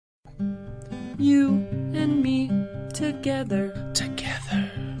You and me together.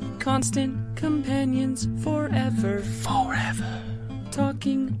 Together. Constant companions forever. Forever.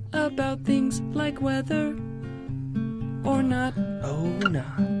 Talking about things like weather or not. Oh,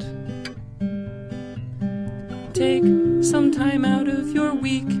 not. Take some time out of your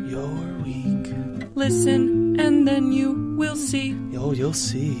week. Your week. Listen and then you will see. Oh, you'll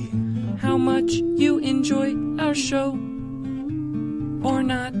see. How much you enjoy our show or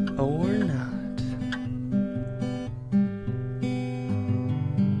not. Or not.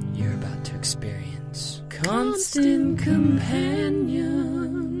 You're about to experience Constant companion.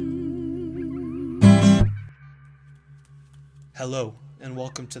 Hello, and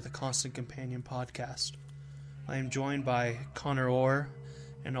welcome to the Constant Companion podcast. I am joined by Connor Orr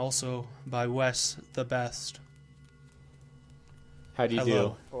and also by Wes the Best. How do you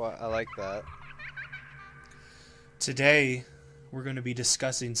Hello. do? Well, I like that. Today, we're going to be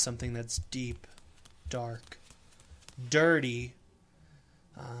discussing something that's deep, dark, dirty,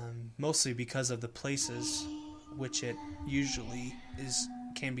 mostly because of the places which it usually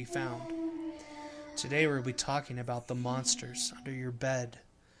can be found. Today, we'll be talking about the monsters under your bed,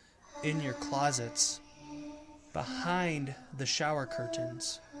 in your closets, behind the shower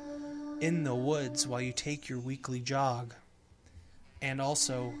curtains, in the woods while you take your weekly jog, and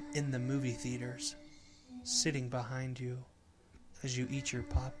also in the movie theaters, sitting behind you as you eat your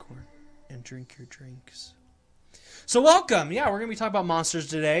popcorn and drink your drinks. So welcome! Yeah, we're going to be talking about monsters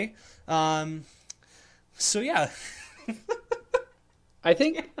today. So yeah. I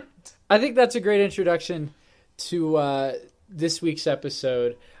think that's a great introduction to this week's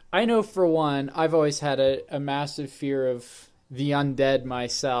episode. I know for one, I've always had a massive fear of the undead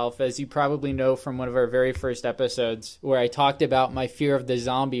myself, as you probably know from one of our very first episodes where I talked about my fear of the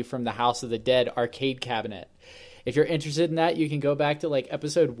zombie from the House of the Dead arcade cabinet. If you're interested in that, you can go back to like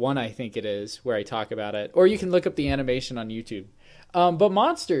episode 1, I think it is, where I talk about it. Or you can look up the animation on YouTube. But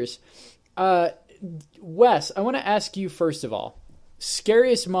monsters. Wes, I want to ask you first of all,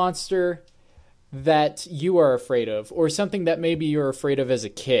 scariest monster that you are afraid of, or something that maybe you're afraid of as a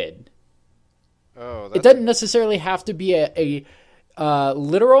kid. Oh, it doesn't necessarily have to be a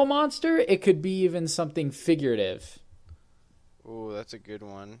literal monster. It could be even something figurative. Ooh, that's a good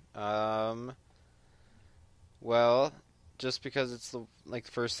one. Well, just because it's the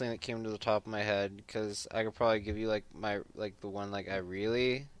first thing that came to the top of my head, because I could probably give you the one I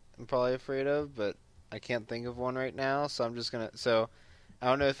really am probably afraid of, but I can't think of one right now. So I'm just gonna. So I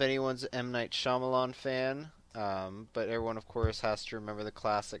don't know if anyone's an M. Night Shyamalan fan, but everyone of course has to remember the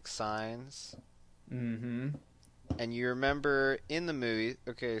classic Signs. Mm-hmm. And you remember in the movie,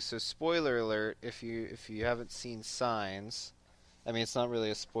 okay, so spoiler alert, if you haven't seen Signs, I mean, it's not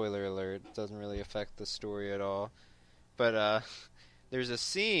really a spoiler alert, it doesn't really affect the story at all, but there's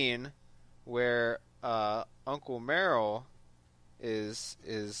a where Uncle Merrill he's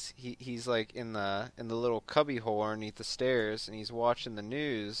like in the little cubby hole underneath the stairs, and he's watching the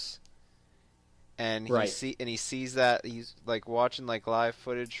news. And he sees that he's watching live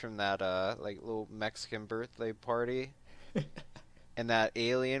footage from that little Mexican birthday party, and that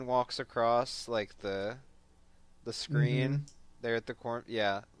alien walks across the screen there at the corner.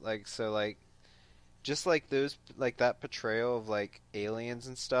 Yeah, just those that portrayal of aliens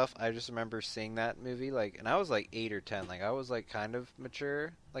and stuff. I just remember seeing that movie and I was 8 or 10. I was kind of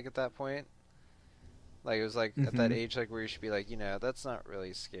mature at that point. It was at that age where you should be that's not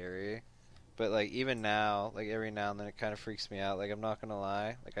really scary. But even now, every now and then it kind of freaks me out. I'm not gonna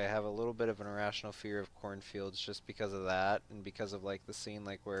lie, I have a little bit of an irrational fear of cornfields just because of that, and because of the scene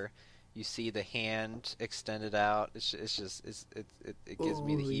where you see the hand extended out. It gives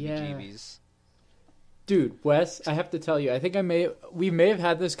me the heebie-jeebies. Dude, Wes, I have to tell you, I think we may have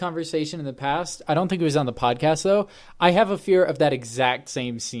had this conversation in the past. I don't think it was on the podcast, though. I have a fear of that exact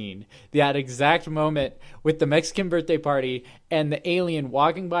same scene, that exact moment with the Mexican birthday party and the alien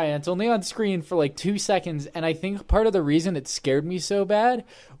walking by, and it's only on screen for 2 seconds, and I think part of the reason it scared me so bad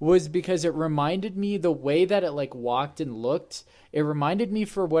was because it reminded me the way that it walked and looked. It reminded me,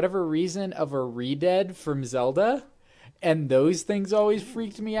 for whatever reason, of a Re-Dead from Zelda. And those things always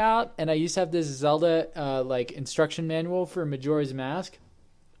freaked me out. And I used to have this Zelda instruction manual for Majora's Mask,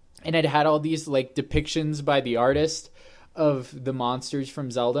 and it had all these depictions by the artist of the monsters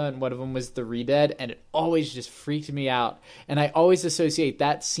from Zelda, and one of them was the Re-Dead, and it always just freaked me out. And I always associate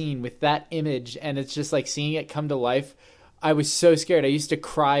that scene with that image, and it's just seeing it come to life. I was so scared. I used to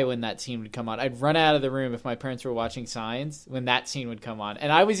cry when that scene would come on. I'd run out of the room if my parents were watching Signs when that scene would come on.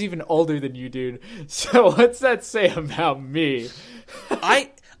 And I was even older than you, dude. So what's that say about me?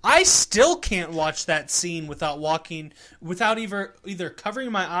 I still can't watch that scene without either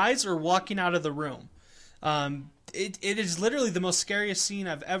covering my eyes or walking out of the room. It is literally the most scariest scene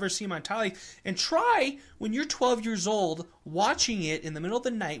I've ever seen in my entire life. And try, when you're 12 years old, watching it in the middle of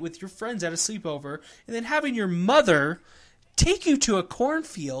the night with your friends at a sleepover, and then having your mother take you to a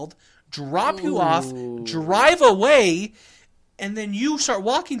cornfield, drop you off, drive away, and then you start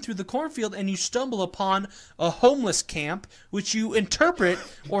walking through the cornfield and you stumble upon a homeless camp, which you interpret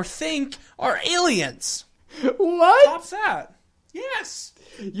or think are aliens. What? Stop that. Yes.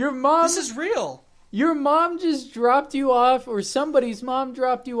 Your mom... This is real. Your mom just dropped you off, or somebody's mom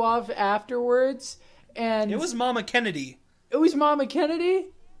dropped you off afterwards, and... It was Mama Kennedy. It was Mama Kennedy?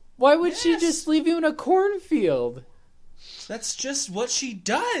 Why would she just leave you in a cornfield? That's just what she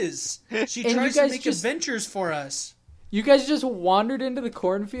does. She And tries you to guys make just- adventures for us. You guys just wandered into the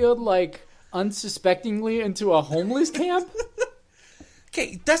cornfield, like, unsuspectingly into a homeless camp?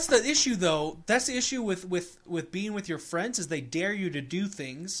 Okay, that's the issue, though. That's the issue with being with your friends, is they dare you to do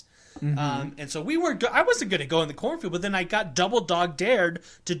things. And so I wasn't going to go in the cornfield, but then I got double dog dared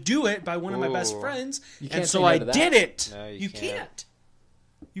to do it by one of my best friends, can't and say so no I to that. did it. No, you can't.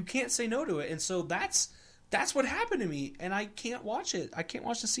 You can't say no to it, and so that's what happened to me, and I can't watch it. I can't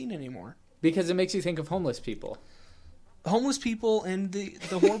watch the scene anymore. Because it makes you think of homeless people. Homeless people and the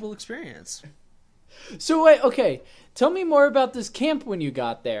horrible experience. So wait, okay, tell me more about this camp when you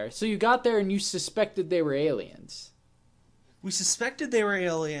got there. So you got there and you suspected they were aliens. We suspected they were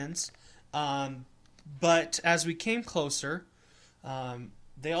aliens, but as we came closer, all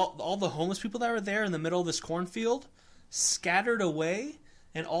the homeless people that were there in the middle of this cornfield scattered away,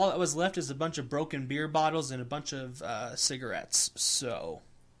 and all that was left is a bunch of broken beer bottles and a bunch of cigarettes. So,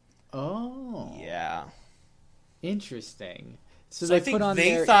 yeah, interesting. So I they think put on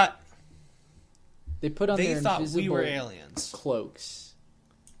they their thought invisible we were aliens. cloaks.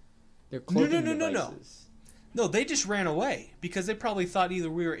 Their No, cloaking no. devices. No, they just ran away because they probably thought either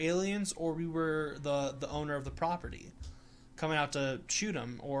we were aliens or we were the owner of the property, coming out to shoot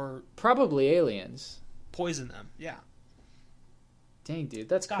them or Probably aliens. poison them. Yeah, Dang, dude,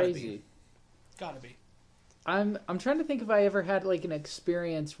 that's Gotta be. crazy. gotta be. I'm trying to think if I ever had like an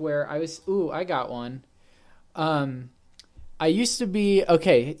experience where I got one. I used to be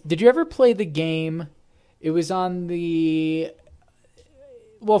okay. Did you ever play the game? It was on the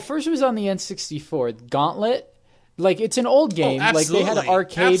first it was on the N64, Gauntlet. Like it's an old game. Like they had absolutely.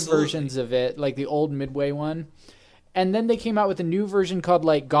 arcade Absolutely. versions of it, like the old Midway one. And then they came out with a new version called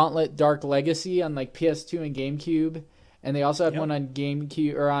like Gauntlet Dark Legacy on like PS2 and GameCube. And they also had one on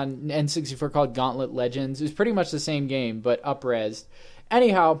GameCube or on N64 called Gauntlet Legends. It was pretty much the same game, but up-resed.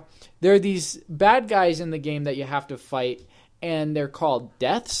 Anyhow, there are these bad guys in the game that you have to fight, and they're called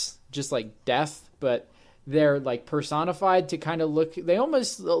deaths, just like death, but they're like personified to kind of look. They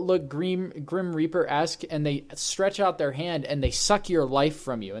almost look Grim Reaper-esque, and they stretch out their hand and they suck your life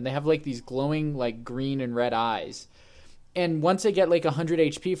from you. And they have like these glowing like green and red eyes. And once they get like 100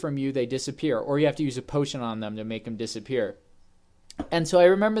 HP from you, they disappear. Or you have to use a potion on them to make them disappear. And so I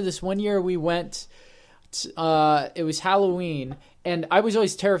remember this one year we went, it was Halloween, and I was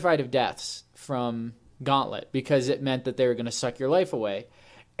always terrified of deaths from Gauntlet because it meant that they were going to suck your life away.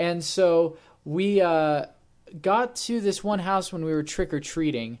 And so we got to this one house when we were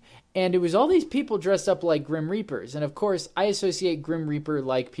trick-or-treating, and it was all these people dressed up like Grim Reapers. And of course, I associate Grim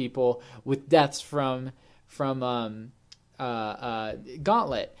Reaper-like people with deaths from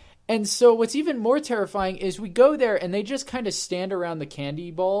Gauntlet. And so what's even more terrifying is we go there and they just kind of stand around the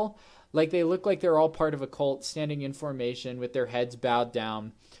candy bowl. Like they look like they're all part of a cult standing in formation with their heads bowed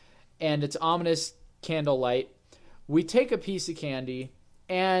down. And it's ominous candlelight. We take a piece of candy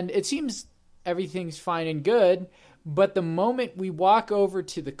and it seems everything's fine and good. But the moment we walk over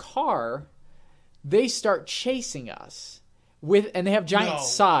to the car, they start chasing us. And they have giant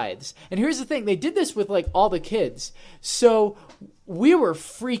scythes. And here's the thing. They did this with like all the kids. So we were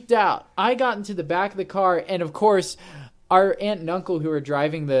freaked out. I got into the back of the car. And of course, our aunt and uncle who are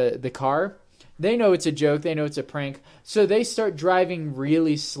driving the car, they know it's a joke. They know it's a prank. So they start driving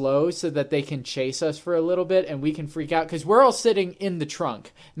really slow so that they can chase us for a little bit and we can freak out. Because we're all sitting in the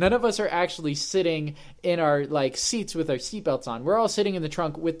trunk. None of us are actually sitting in our like seats with our seatbelts on. We're all sitting in the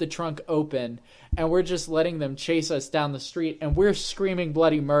trunk with the trunk open. And we're just letting them chase us down the street. And we're screaming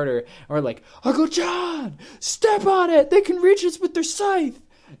bloody murder. And we're like, Uncle John, step on it. They can reach us with their scythe.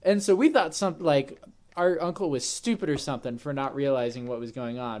 And so we thought something like our uncle was stupid or something for not realizing what was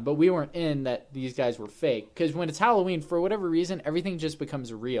going on. But we weren't in that these guys were fake. Because when it's Halloween, for whatever reason, everything just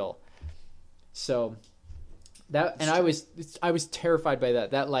becomes real. So that, and I was terrified by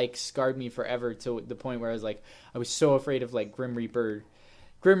that. That like scarred me forever to the point where I was so afraid of like Grim Reaper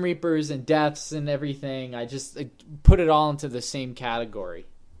Grim Reapers and deaths and everything. I just put it all into the same category.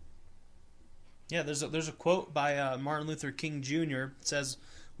 Yeah, there's a quote by Martin Luther King Jr. It says,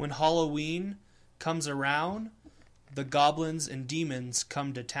 "When Halloween comes around, the goblins and demons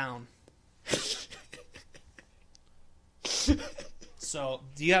come to town." So,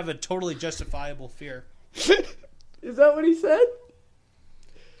 you have a totally justifiable fear. Is that what he said?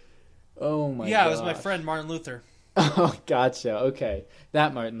 Oh my god. Yeah, it was my friend Martin Luther. Oh, gotcha. Okay.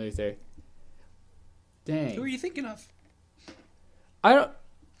 That Martin Luther. Dang. Who are you thinking of? I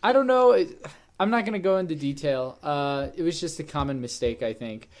don't know. I'm not going to go into detail. It was just a common mistake, I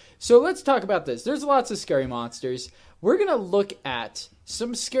think. So let's talk about this. There's lots of scary monsters. We're going to look at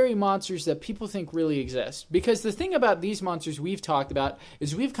some scary monsters that people think really exist. Because the thing about these monsters we've talked about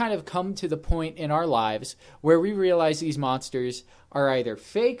is we've kind of come to the point in our lives where we realize these monsters are either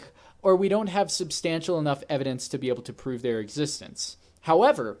fake or we don't have substantial enough evidence to be able to prove their existence.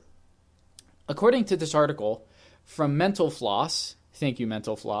 However, according to this article from Mental Floss, thank you,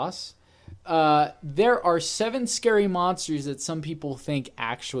 Mental Floss, there are 7 scary monsters that some people think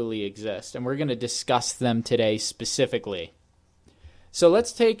actually exist, and we're going to discuss them today specifically. So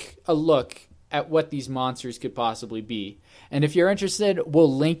let's take a look at what these monsters could possibly be. And if you're interested,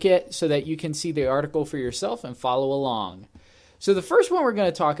 we'll link it so that you can see the article for yourself and follow along. So the first one we're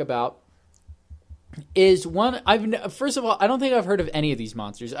going to talk about is one first of all, I don't think I've heard of any of these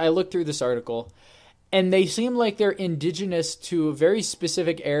monsters. I looked through this article, and they seem like they're indigenous to a very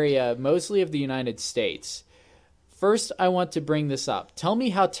specific area, mostly of the United States. First, I want to bring this up. Tell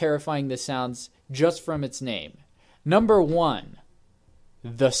me how terrifying this sounds just from its name. Number 1,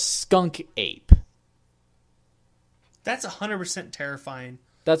 the skunk ape. That's 100% terrifying.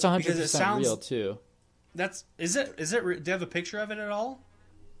 That's 100% real too. Is it? Do you have a picture of it at all?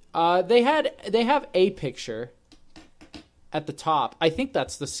 They have a picture at the top. I think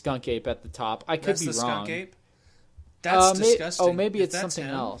that's the skunk ape at the top. I could be wrong. That's the skunk ape? That's disgusting. Maybe it's something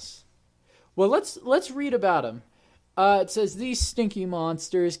else. Well, let's read about him. It says these stinky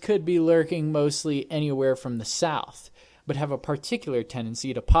monsters could be lurking mostly anywhere from the south, but have a particular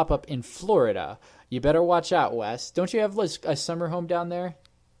tendency to pop up in Florida. You better watch out, Wes. Don't you have a summer home down there?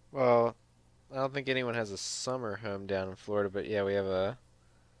 Well, I don't think anyone has a summer home down in Florida, but yeah, we have a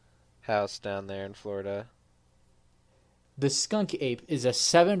house down there in Florida. The skunk ape is a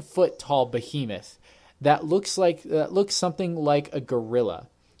 7-foot tall behemoth that looks something like a gorilla,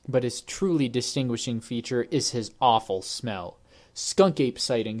 but his truly distinguishing feature is his awful smell. Skunk ape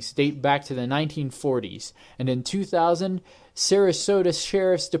sightings date back to the 1940s, and in 2000, Sarasota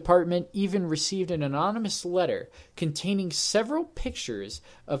Sheriff's Department even received an anonymous letter containing several pictures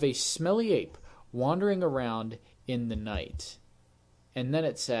of a smelly ape wandering around in the night. And then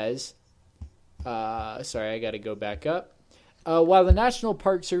it says, sorry, I got to go back up. While the National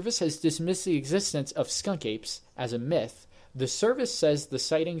Park Service has dismissed the existence of skunk apes as a myth, the service says the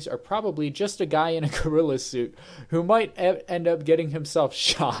sightings are probably just a guy in a gorilla suit who might end up getting himself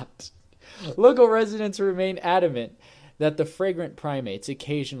shot. Local residents remain adamant that the fragrant primates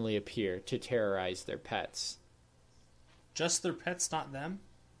occasionally appear to terrorize their pets. Just their pets, not them?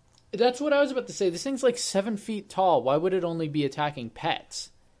 That's what I was about to say. This thing's like 7 feet tall. Why would it only be attacking pets?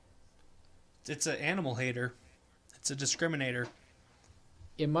 It's an animal hater. It's a discriminator.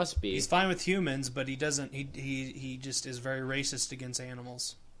 It must be. He's fine with humans, but he doesn't. He just is very racist against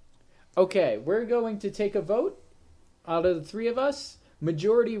animals. Okay, we're going to take a vote out of the 3 of us.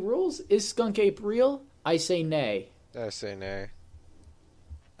 Majority rules. Is skunk ape real? I say nay. I say nay.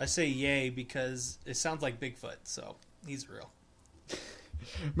 I say yay because it sounds like Bigfoot, so he's real.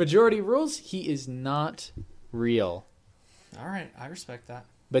 Majority rules. He is not real. All right, I respect that.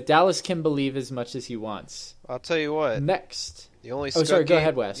 But Dallas can believe as much as he wants. I'll tell you what. Next. The only go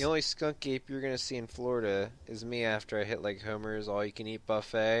ahead, Wes. The only skunk ape you're going to see in Florida is me after I hit like Homer's all-you-can-eat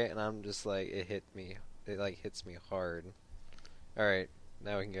buffet, and I'm just like, it hits me hard. All right,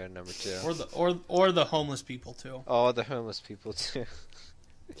 now we can go to number 2. Or the homeless people too. Oh, the homeless people too.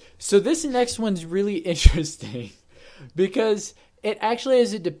 So this next one's really interesting because it actually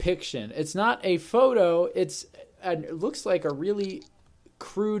is a depiction. It's not a photo. It looks like a really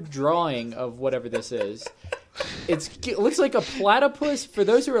crude drawing of whatever this is. It looks like a platypus. For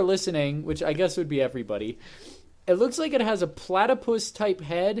those who are listening, which I guess would be everybody, it looks like it has a platypus type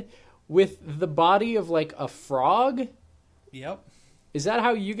head with the body of like a frog. Yep. Is that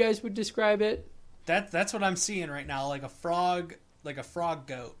how you guys would describe it? That's what I'm seeing right now, like a frog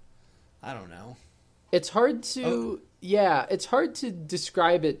goat. I don't know. It's hard to it's hard to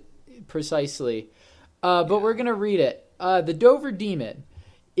describe it precisely. But we're gonna read it. The Dover Demon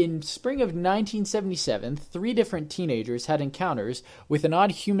In spring of 1977, 3 different teenagers had encounters with an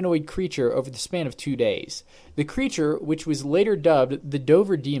odd humanoid creature over the span of 2 days. The creature, which was later dubbed the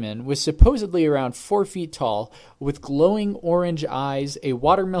Dover Demon, was supposedly around 4 feet tall, with glowing orange eyes, a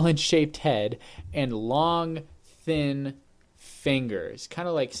watermelon-shaped head, and long, thin fingers, kind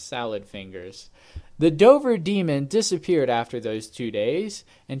of like salad fingers. The Dover Demon disappeared after those 2 days,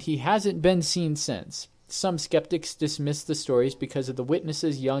 and he hasn't been seen since. Some skeptics dismiss the stories because of the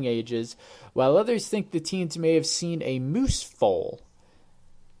witnesses' young ages, while others think the teens may have seen a moose foal.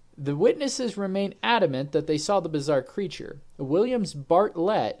 The witnesses remain adamant that they saw the bizarre creature. Williams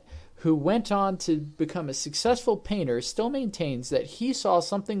Bartlett, who went on to become a successful painter, still maintains that he saw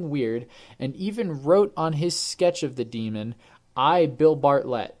something weird and even wrote on his sketch of the demon, "I, Bill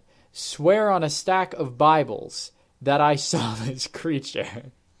Bartlett, swear on a stack of Bibles that I saw this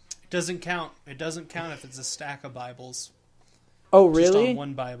creature." Doesn't count. It doesn't count if it's a stack of Bibles. Oh, Just really? on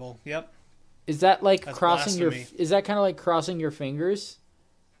one Bible. Yep. Is that like That's crossing your? blasphemy. Is that kind of like crossing your fingers?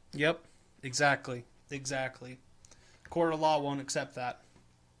 Yep. Exactly. Court of law won't accept that.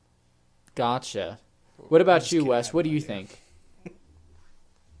 Gotcha. What about just you, kidding, I Wes? have What do no you idea. think?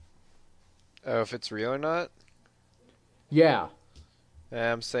 Oh, if it's real or not? Yeah,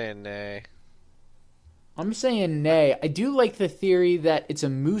 I'm saying nay. I'm saying nay. I do like the theory that it's a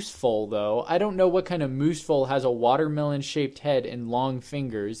moose foal, though. I don't know what kind of moose foal has a watermelon-shaped head and long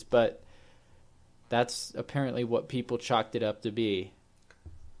fingers, but that's apparently what people chalked it up to be.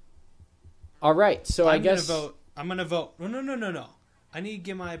 All right, so I guess I'm gonna vote. No. I need to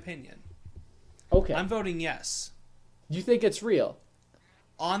give my opinion. okay. I'm voting yes. You think it's real?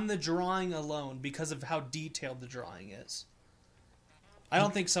 On the drawing alone, because of how detailed the drawing is. I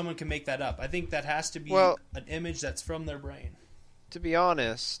don't think someone can make that up. I think that has to be Well- an image that's from their brain. To be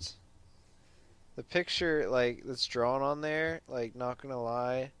honest, the picture that's drawn on there, not gonna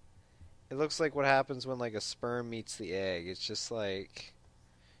lie, it looks like what happens when a sperm meets the egg. It's just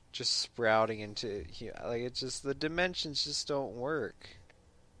sprouting into it's just the dimensions just don't work.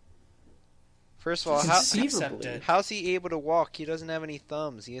 First of all, Conceivably. how's he able to walk? He doesn't have any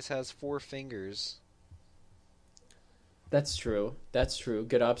thumbs. He just has 4 fingers. That's true.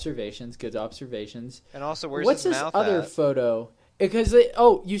 Good observations. And also, where's What's his this mouth other at? photo? Because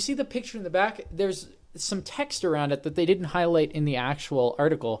you see the picture in the back. There's some text around it that they didn't highlight in the actual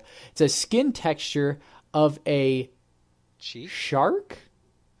article. It's a skin texture of a Cheek? shark.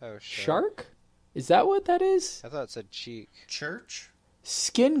 Oh, shit. Shark? Is that what that is? I thought it said cheek. Church?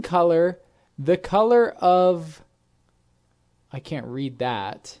 Skin color, the color of. I can't read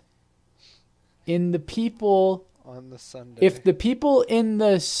that. In the people. On the Sunday. If the people in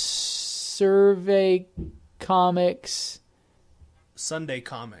the survey comics. Sunday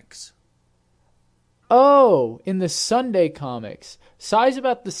comics. Oh, in the Sunday comics. Size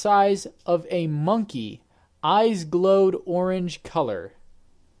about the size of a monkey. Eyes glowed orange color.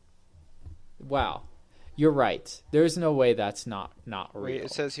 Wow. You're right. There's no way that's not real. Wait,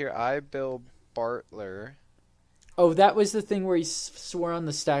 it says here, I, Bill Bartler. Oh, that was the thing where he swore on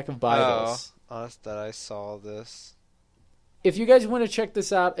the stack of Bibles. Oh, honest that I saw this. If you guys want to check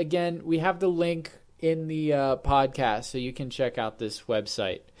this out, again, we have the link in the podcast, so you can check out this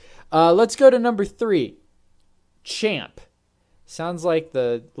website. Let's go to number 3. Champ. Sounds like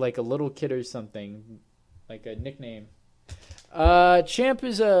a little kid or something, like a nickname. Champ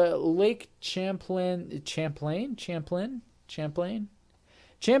is a Lake Champlain. Champ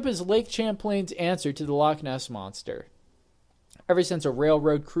is Lake Champlain's answer to the Loch Ness Monster. Ever since a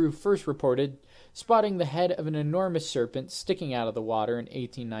railroad crew first reported spotting the head of an enormous serpent sticking out of the water in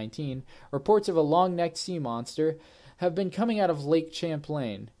 1819, reports of a long-necked sea monster have been coming out of Lake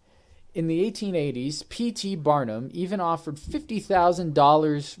Champlain. In the 1880s, P.T. Barnum even offered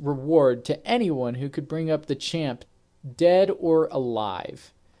 $50,000 reward to anyone who could bring up the champ dead or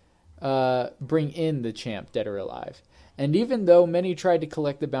alive. Bring in the champ dead or alive. And even though many tried to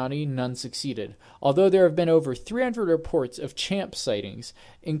collect the bounty, none succeeded. Although there have been over 300 reports of champ sightings,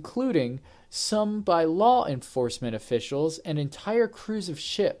 including some by law enforcement officials and entire crews of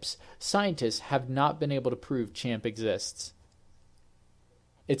ships, scientists have not been able to prove champ exists.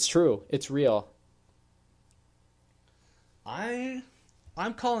 It's true. It's real. I'm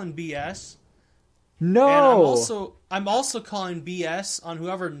calling BS. No. And I'm also calling BS on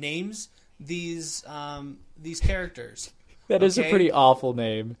whoever names these characters. That is a pretty awful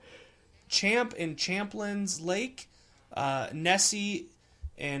name. Champ in Champlin's Lake, Nessie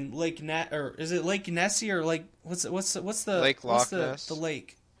and Lake or is it Lake Nessie or like what's the Lake Loch what's the Ness?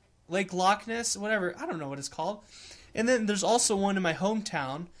 lake? Lake Loch Ness, whatever. I don't know what it's called. And then there's also one in my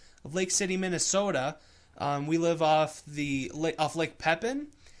hometown of Lake City, Minnesota. We live off Lake Pepin,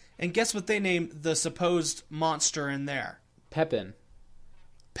 And guess what they named the supposed monster in there? Pepin.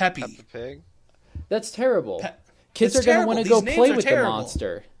 Peppy. Peppa Pig. That's terrible. Kids It's are going to terrible. want to These go names play are with terrible. the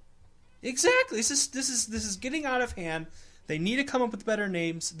monster. Exactly. This is getting out of hand. They need to come up with better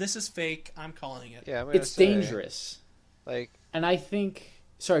names. This is fake. I'm calling it. Yeah, I'm gonna It's say, dangerous. Like, And I think...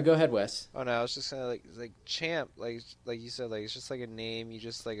 Sorry, go ahead, Wes. oh no, I was just gonna like Champ, like you said, like it's just like a name you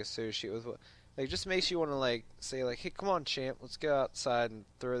just like associate with what, like just makes you want to like say like, hey, come on, Champ, let's go outside and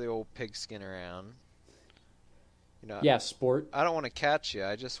throw the old pigskin around. You know. Yeah, sport. I don't want to catch you.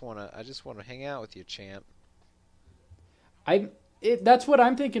 I just want to hang out with you, Champ. That's what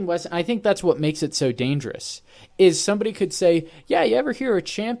I'm thinking, Wes. I think that's what makes it so dangerous. Is somebody could say, yeah, you ever hear a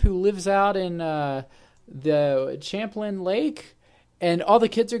champ who lives out in the Champlain Lake? And all the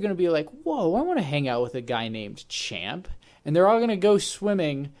kids are going to be like, whoa, I want to hang out with a guy named Champ. And they're all going to go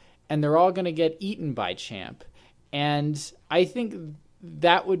swimming, and they're all going to get eaten by Champ. And I think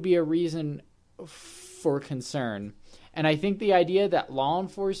that would be a reason for concern. And I think the idea that law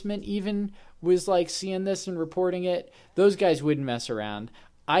enforcement even was like seeing this and reporting it, those guys wouldn't mess around.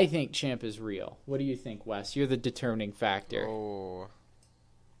 I think Champ is real. What do you think, Wes? You're the determining factor. Oh,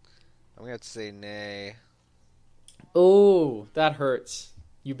 I'm gonna have to say nay. Oh, that hurts.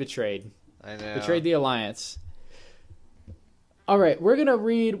 You betrayed. I know. Betrayed the alliance. All right,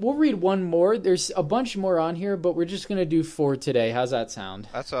 we'll read one more. There's a bunch more on here, but we're just going to do 4 today. How's that sound?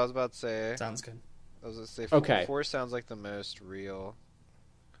 That's what I was about to say. Sounds good. I was gonna say Okay. 4 sounds like the most real.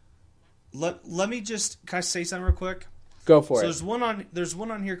 Let me just can I say something real quick? Go for So it. there's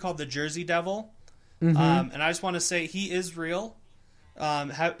one on here called the Jersey Devil, Mhm. and I just want to say he is real.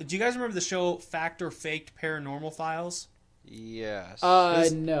 Do you guys remember the show Fact or Faked Paranormal Files? Yes.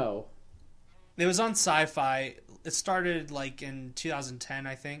 No. It was on Sci-Fi. It started like in 2010,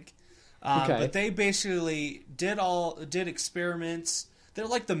 I think. Okay. But they basically did experiments. They're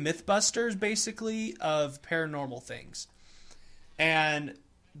like the MythBusters, basically, of paranormal things. And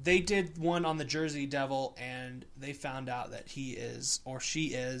they did one on the Jersey Devil, and they found out that he is, or she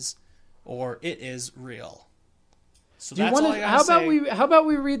is, or it is real. So Do you that's want all I to? gotta How about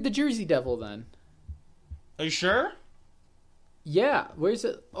we read the Jersey Devil then? Are you sure? Yeah. Where's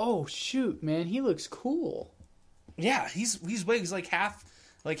it? Oh shoot, man, he looks cool. Yeah, he's big. He's like half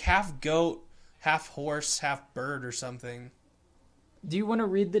goat, half horse, half bird, or something. Do you want to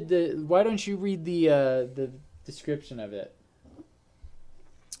read the? Why don't you read the description of it?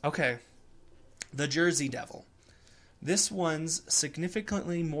 Okay. The Jersey Devil. This one's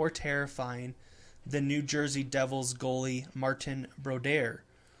significantly more terrifying than New Jersey Devils goalie Martin Brodeur.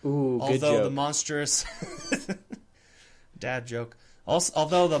 Ooh, good Although joke. the monstrous dad joke.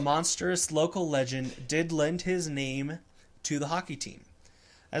 Although the monstrous local legend did lend his name to the hockey team.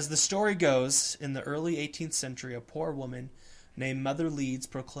 As the story goes, in the early 18th century, a poor woman named Mother Leeds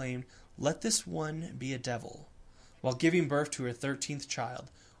proclaimed, "Let this one be a devil," while giving birth to her 13th child,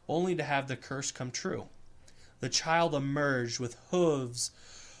 only to have the curse come true. The child emerged with hooves,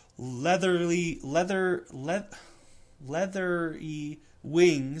 leathery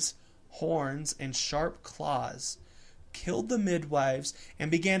wings, horns, and sharp claws, killed the midwives,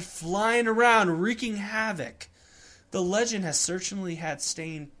 and began flying around, wreaking havoc. The legend has certainly had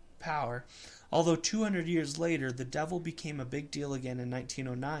staying power, although 200 years later, the devil became a big deal again in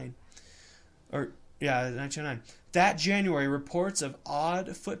 1909. 1909. That January, reports of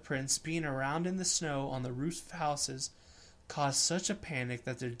odd footprints being around in the snow on the roofs of houses caused such a panic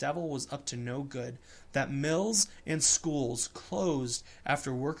that the devil was up to no good, that mills and schools closed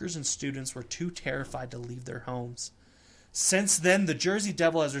after workers and students were too terrified to leave their homes. Since then, the Jersey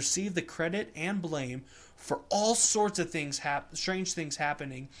Devil has received the credit and blame for all sorts of things, strange things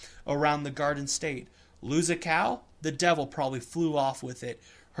happening around the Garden State. Lose a cow? The devil probably flew off with it.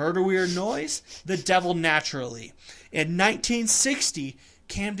 Heard a weird noise? The devil naturally. In 1960,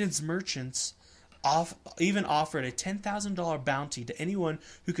 Camden's merchants even offered a $10,000 bounty to anyone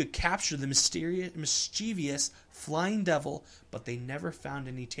who could capture the mischievous flying devil, but they never found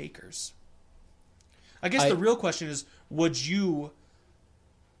any takers. I guess the real question is, would you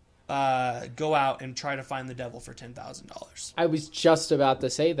go out and try to find the devil for $10,000? I was just about to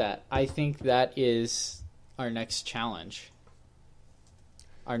say that. I think that is our next challenge.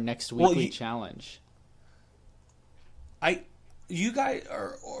 Our next weekly challenge. You guys,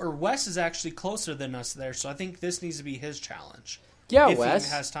 or Wes is actually closer than us there, so I think this needs to be his challenge. Yeah, if Wes.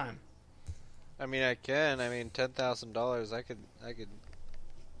 he has time. I mean, I can. I mean, $10,000.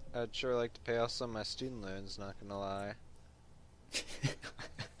 I'd sure like to pay off some of my student loans. Not gonna lie.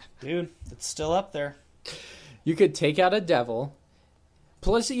 Dude, it's still up there. You could take out a devil,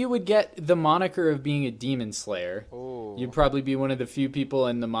 Plus, you would get the moniker of being a demon slayer. Oh. You'd probably be one of the few people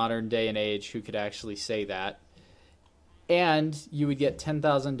in the modern day and age who could actually say that. And you would get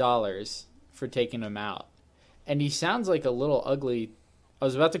 $10,000 for taking him out. And he sounds like a little ugly. I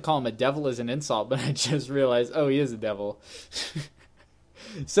was about to call him a devil as an insult, but I just realized, oh, he is a devil.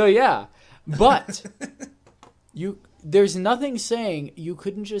 So, yeah. But there's nothing saying you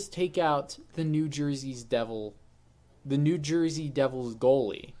couldn't just take out the New Jersey Devils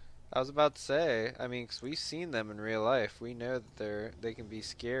goalie. I was about to say, I mean, 'cause we've seen them in real life. We know that they can be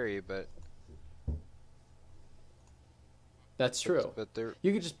scary, but That's true. But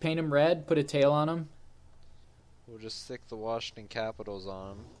you could just paint him red, put a tail on him. We'll just stick the Washington Capitals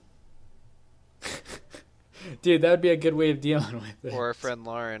on him. Dude, that would be a good way of dealing with it. Or our friend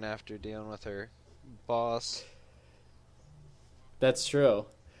Lauren after dealing with her boss. That's true.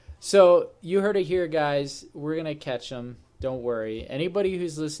 So, you heard it here, guys. We're going to catch them. Don't worry. Anybody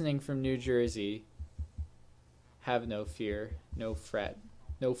who's listening from New Jersey, have no fear, no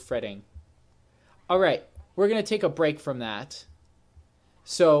fretting. All right. We're going to take a break from that.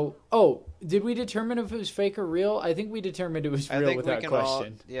 So, did we determine if it was fake or real? I think we determined it was real without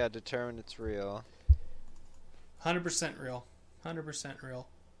question. Determine it's real. 100% real. 100% real.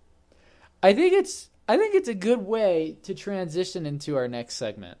 I think it's a good way to transition into our next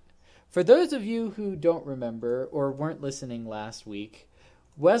segment. For those of you who don't remember or weren't listening last week,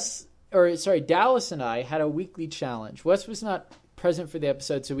 Dallas and I had a weekly challenge. Wes was not present for the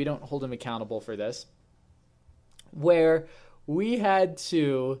episode, so we don't hold him accountable for this, where we had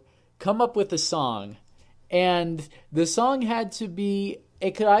to come up with a song, and the song had to be,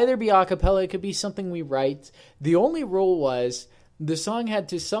 it could either be a cappella, it could be something we write. The only rule was the song had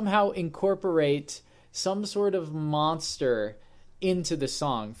to somehow incorporate some sort of monster into the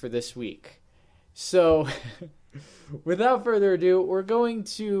song for this week. So, without further ado, we're going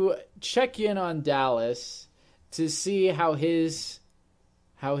to check in on Dallas to see how his.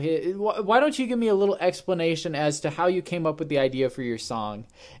 Why don't you give me a little explanation as to how you came up with the idea for your song,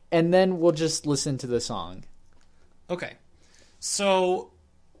 and then we'll just listen to the song. Okay. So,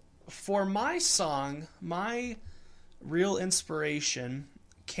 for my song, my real inspiration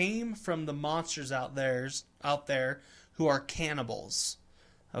came from the monsters out there who are cannibals.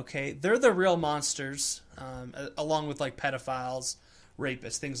 Okay? They're the real monsters, along with like pedophiles,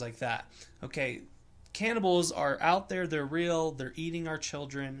 rapists, things like that. Okay? Cannibals are out there, they're real, they're eating our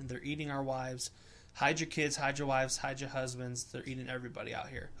children, they're eating our wives. Hide your kids, hide your wives, hide your husbands, they're eating everybody out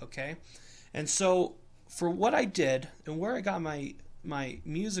here, okay? And so, for what I did, and where I got my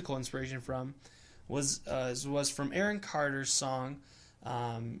musical inspiration from, was from Aaron Carter's song,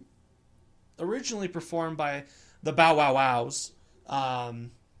 originally performed by the Bow Wow Wows.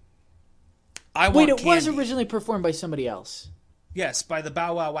 It was originally performed by somebody else. Yes, by the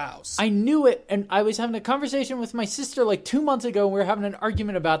Bow Wow Wows. I knew it, and I was having a conversation with my sister like 2 months ago, and we were having an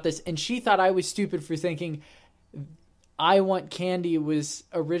argument about this, and she thought I was stupid for thinking I Want Candy was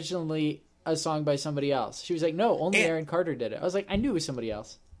originally a song by somebody else. She was like, no, only Aaron Carter did it. I was like, I knew it was somebody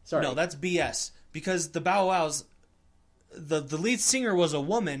else. Sorry. No, that's BS. Because the Bow Wow Wows, the lead singer was a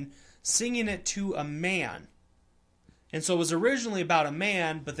woman singing it to a man. And so it was originally about a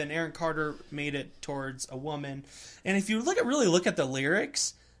man, but then Aaron Carter made it towards a woman. And if you really look at the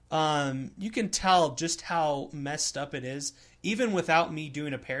lyrics, you can tell just how messed up it is. Even without me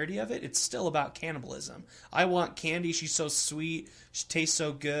doing a parody of it, it's still about cannibalism. I want candy, she's so sweet, she tastes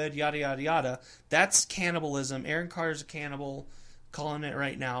so good, yada, yada, yada. That's cannibalism. Aaron Carter's a cannibal, calling it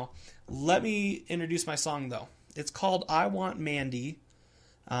right now. Let me introduce my song, though. It's called I Want Mandy.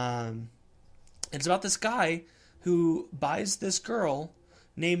 It's about this guy who buys this girl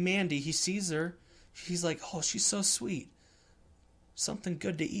named Mandy. He sees her. He's like, oh, she's so sweet. Something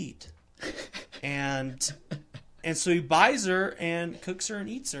good to eat. And so he buys her and cooks her and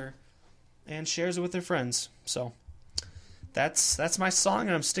eats her and shares it with their friends. So that's my song,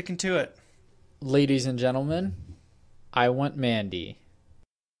 and I'm sticking to it. Ladies and gentlemen, I Want Mandy.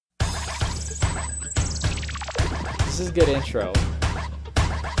 This is a good intro.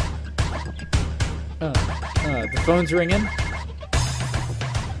 The phone's ringing.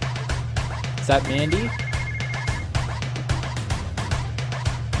 Is that Mandy?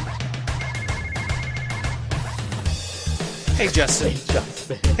 Hey, Justin.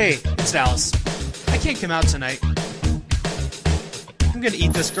 Hey, it's Dallas. I can't come out tonight. I'm gonna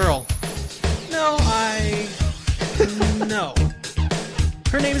eat this girl. No.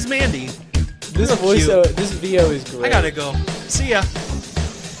 Her name is Mandy. This video is great. I gotta go. See ya.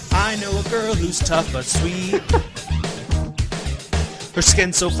 I know a girl who's tough but sweet. Her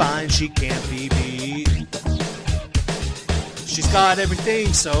skin's so fine she can't be beat. She's got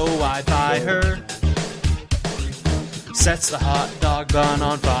everything, so I buy her. Sets the hot dog bun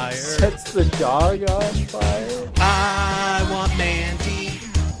on fire. Sets the dog on fire. I want Mandy.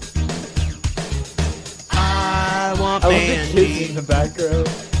 I want I love Mandy. the kids in the background.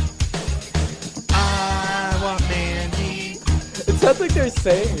 I want Mandy. It sounds like they're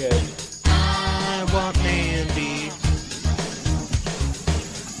saying it. I want Mandy.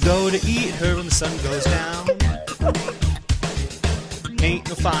 Go to eat her when the sun goes down. Ain't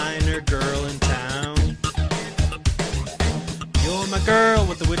no finer girl in town. You're my girl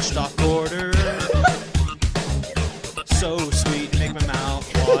with the witch dock order. So sweet, make my mouth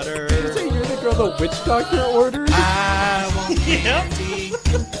water. Did you say you're the girl the witch doctor ordered? I want candy.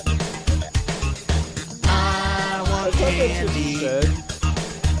 I want That's what she candy. said.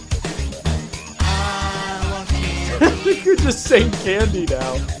 I want I candy. think you're just saying candy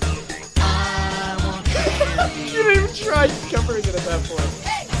now. I want candy. You didn't even try covering it at that point.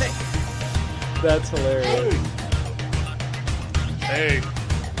 That's hilarious. Hey.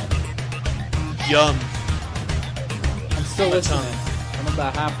 Yum. I'm still listening. I'm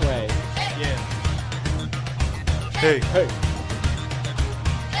about halfway. Yeah. Hey. Hey.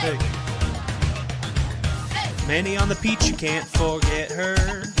 Hey. Mandy on the peach, you can't forget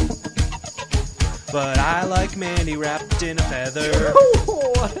her. But I like Mandy wrapped in a feather.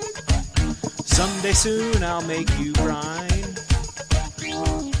 What? Someday soon I'll make you grind.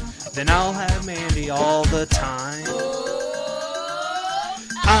 Then I'll have Mandy all the time.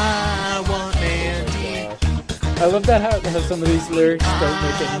 I want Mandy. I love that how some of these lyrics don't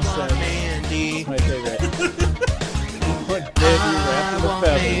make I any want sense. Mandy. It's my favorite. What Mandy I wrapped in a want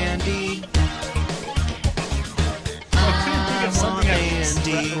feather. Mandy. I couldn't think of something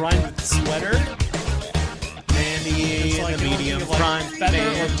Mandy. that rhymed with sweater. Mandy in like the you're medium thinking of, like, prime. feather or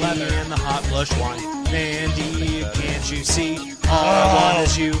Mandy leather. in the hot blush wine. Mandy, can't you see? All I want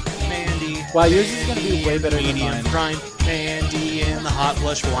is you. Mandy. Wow, yours is gonna be Mandy way in the better than medium mine. prime. Mandy in the hot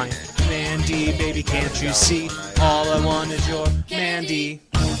blush wine. Mandy, baby, can't you see? All I want is your Mandy.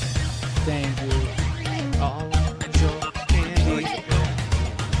 Thank you. All I want is your Mandy.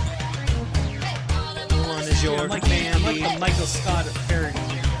 All I want is your I'm like Mandy. the Michael Scott parody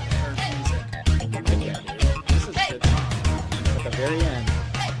or music. This is good. At the very end.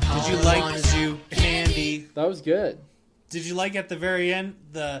 Did you like is you Mandy? That was good. Did you like at the very end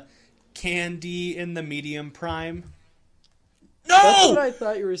the candy in the medium prime? That's what No! I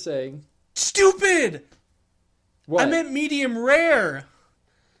thought you were saying. Stupid! What? I meant medium rare.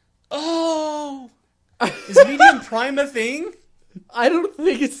 Oh! Is medium prime a thing? I don't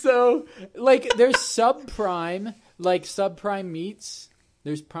think it's so. Like, there's subprime, like subprime meats.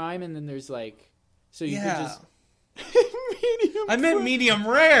 There's prime, and then there's like, so you Yeah. could just medium. I meant medium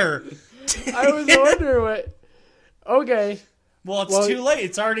rare. I was wondering what. Okay, Well, it's Well- too late.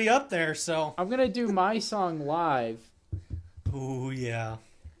 It's already up there, so. I'm gonna do my song live. Ooh, yeah.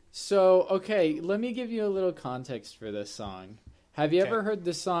 So, okay, let me give you a little context for this song. Have you Okay. ever heard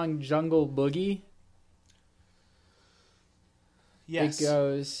the song Jungle Boogie? Yes. It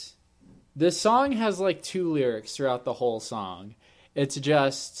goes. This song has like 2 lyrics throughout the whole song. It's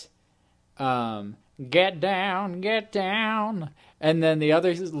just, get down, and then the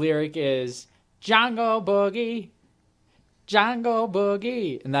other lyric is Jungle Boogie,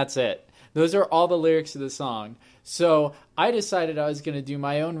 and that's it. Those are all the lyrics of the song. So I decided I was going to do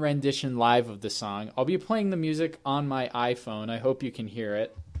my own rendition live of the song. I'll be playing the music on my iPhone. I hope you can hear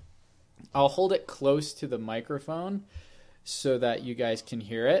it. I'll hold it close to the microphone so that you guys can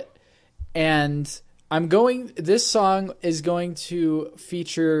hear it. And this song is going to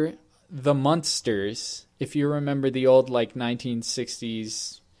feature the Munsters, if you remember the old like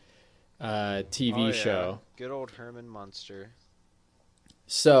 1960s TV show. Good old Herman Munster.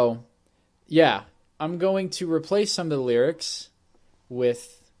 So, yeah, I'm going to replace some of the lyrics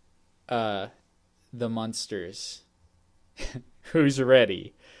with the Munsters. Who's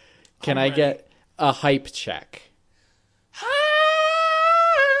ready? Can I'm I ready. get a hype check?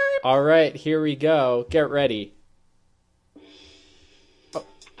 All right, here we go. Get ready.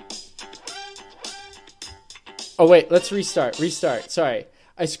 Oh, wait, let's restart. Sorry,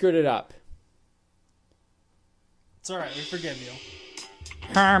 I screwed it up. It's alright. We forgive you.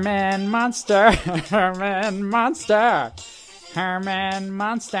 Herman Monster, Herman Monster, Herman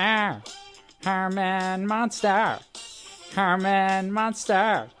Monster, Herman Monster, Herman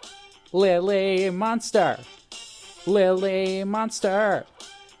Monster, Lily Monster, Lily Monster,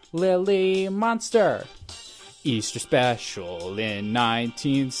 Lily Monster. Easter special in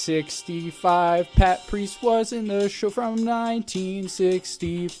 1965. Pat Priest was in the show from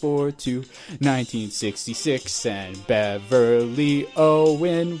 1964 to 1966. And Beverly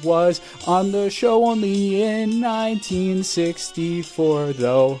Owen was on the show only in 1964,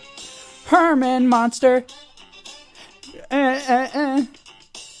 though. Herman Monster.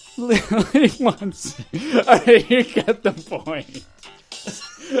 Lily Monster. Alright, you get the point.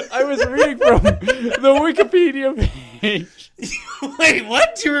 I was reading from the Wikipedia page. Wait,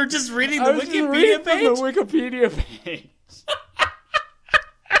 what? You were just reading the Wikipedia page? From the Wikipedia page.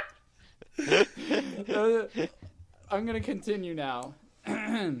 I'm going to continue now.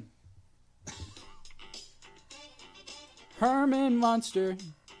 Herman Monster.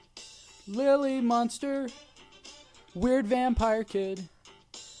 Lily Monster. Weird Vampire Kid.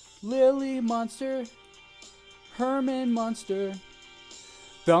 Lily Monster. Herman Monster.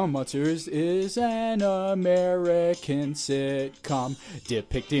 The Monsters is an American sitcom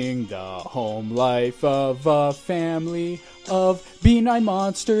depicting the home life of a family of benign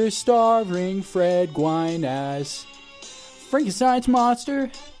monsters starring Fred Gwynne as Frankenstein's monster,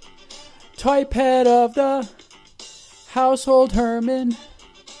 type head of the household Herman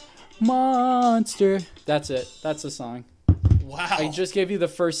Monster. That's it. That's the song. Wow. I just gave you the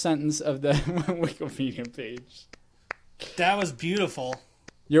first sentence of the Wikipedia page. That was beautiful.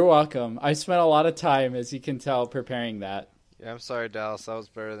 You're welcome. I spent a lot of time, as you can tell, preparing that. Yeah, I'm sorry, Dallas. That was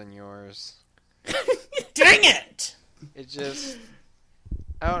better than yours. Dang it! It just...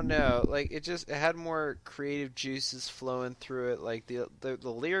 I don't know. Like, it had more creative juices flowing through it. Like, the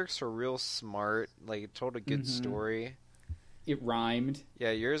lyrics were real smart. Like, it told a good story. It rhymed.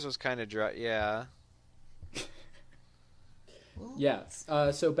 Yeah, yours was kind of dry. Yeah. Yeah.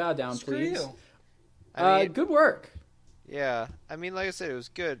 So bow down, Screw please. you. I mean, Good work. yeah. I mean, like I said, it was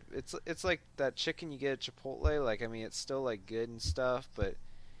good. It's like that chicken you get at Chipotle. Like, I mean, it's still, like, good and stuff, but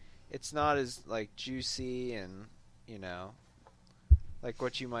it's not as, like, juicy and, you know, like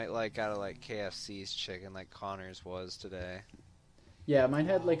what you might like out of, like, KFC's chicken, like Connor's was today. Yeah, mine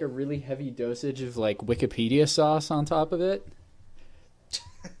had like a really heavy dosage of like Wikipedia sauce on top of it.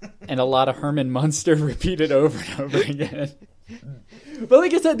 And a lot of Herman Munster repeated over and over again. But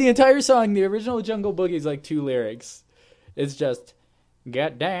like I said, the entire song, the original Jungle Boogie is like 2 lyrics. It's just,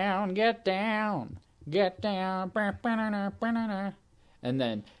 get down, get down, get down, and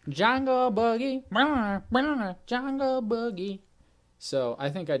then Jungle Boogie, Jungle Boogie. So I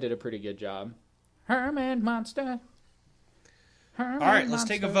think I did a pretty good job. Herman Monster. Herman All right, let's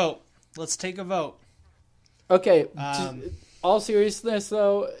Monster. take a vote. Let's take a vote. Okay, all seriousness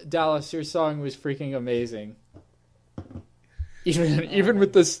though, Dallas, your song was freaking amazing. Even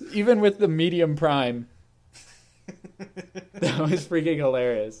with the medium prime, that was freaking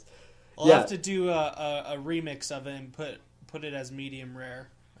hilarious. I'll have to do a remix of it and put it as medium rare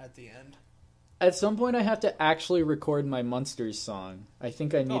at the end. At some point, I have to actually record my Munsters song. I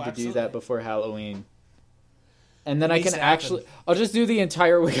think I need to do that before Halloween. And then I can actually... I'll just do the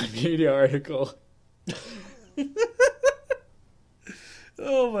entire Wikipedia article.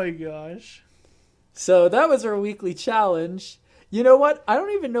 Oh my gosh. So that was our weekly challenge. You know what? I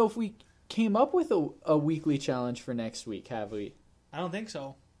don't even know if we came up with a weekly challenge for next week, have we? I don't think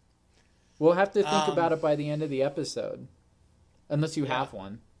so. We'll have to think about it by the end of the episode. Unless you have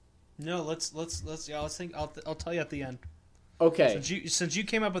one. No, let's think. I'll tell you at the end. Okay. Since you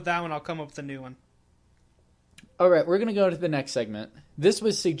came up with that one, I'll come up with a new one. All right, we're going to go to the next segment. This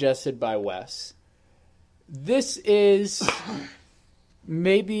was suggested by Wes. This is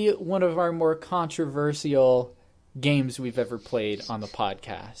maybe one of our more controversial games we've ever played on the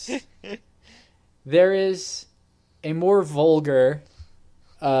podcast. There is a more vulgar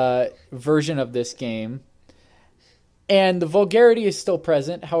version of this game, and the vulgarity is still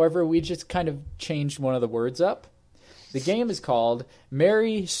present. However, we just kind of changed one of the words up. The game is called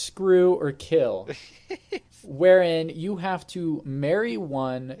Marry, Screw, or Kill, wherein you have to marry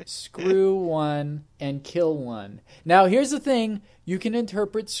one, screw one, and kill one. Now, here's the thing. You can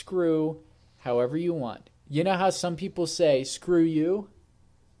interpret screw however you want. You know how some people say, screw you?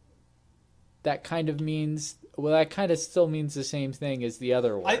 That kind of means, well, that kind of still means the same thing as the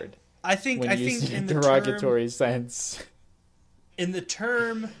other word. I think in the derogatory sense. In the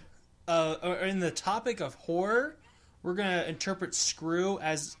term, or in the topic of horror, we're going to interpret screw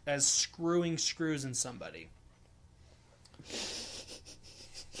as screwing screws in somebody.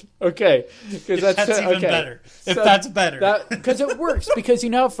 Okay, because that's even better. If that's better, because it works. Because you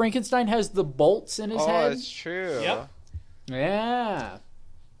know how Frankenstein has the bolts in his head. Oh, it's true. Yep. Yeah.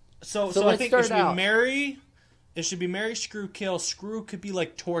 So I think it should be marry. It should be marry, screw, kill. Screw could be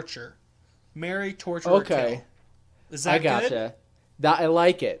like torture. Marry, torture, or kill. Is that I gotcha. good? I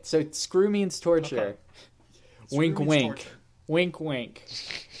like it. So screw means torture. Okay. Wink, Screw means wink. torture. Wink, wink.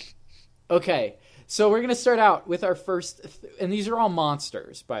 Okay, so we're going to start out with our first... and these are all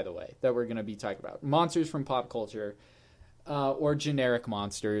monsters, by the way, that we're going to be talking about. Monsters from pop culture, or generic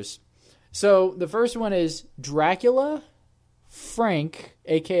monsters. So the first one is Dracula Frank,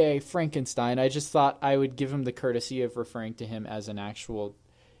 a.k.a. Frankenstein. I just thought I would give him the courtesy of referring to him as an actual,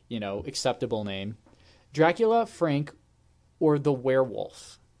 acceptable name. Dracula Frank, or the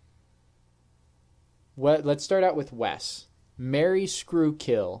werewolf. Let's start out with Wes. Marry, screw,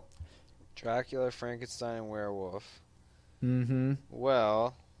 kill. Dracula, Frankenstein, and werewolf. Mm-hmm.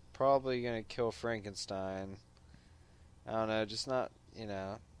 Well, probably gonna kill Frankenstein. I don't know, just not,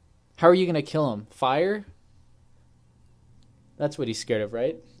 How are you going to kill him? Fire? That's what he's scared of,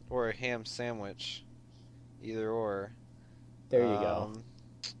 right? or a ham sandwich. Either or. There you go.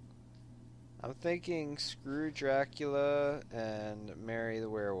 I'm thinking screw Dracula and marry the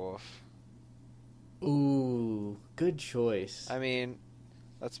werewolf. Ooh, good choice. I mean,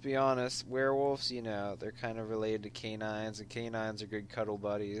 let's be honest, werewolves, they're kind of related to canines, and canines are good cuddle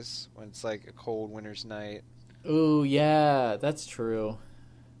buddies when it's like a cold winter's night. Ooh, yeah, that's true.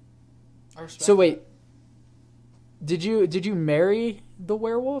 I respect So wait, did you marry the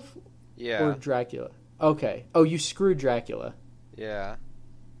werewolf Yeah, or Dracula? Okay. Oh, you screwed Dracula. yeah,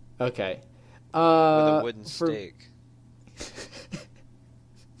 Okay. with a wooden for- stake.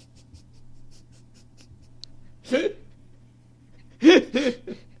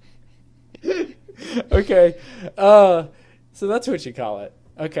 Okay. So that's what you call it.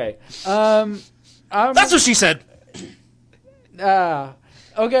 Okay. That's what she said.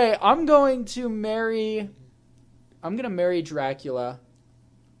 Okay, I'm going to marry Dracula.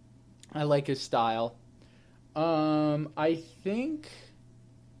 I like his style. I think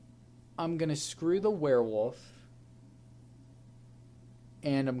I'm going to screw the werewolf.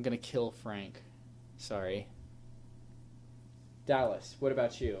 And I'm going to kill Frank. Sorry. Dallas, what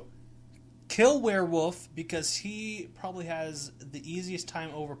about you? Kill werewolf because he probably has the easiest time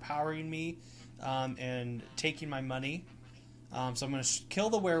overpowering me and taking my money. So I'm going to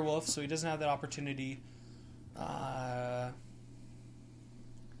kill the werewolf so he doesn't have that opportunity.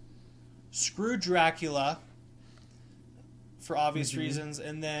 Screw Dracula for obvious reasons,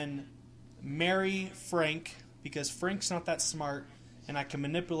 and then marry Frank because Frank's not that smart, and I can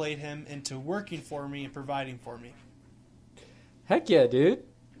manipulate him into working for me and providing for me. Heck yeah, dude.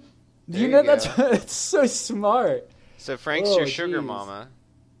 There You know you go. that's so smart. So Frank's Oh, your sugar geez. mama.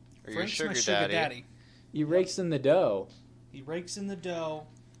 Or Frank's your my sugar sugar daddy. daddy. He rakes in the dough. He rakes in the dough,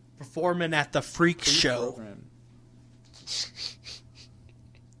 performing at the freak show. Program.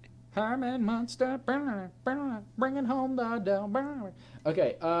 Herman Monster, bringing home the dough.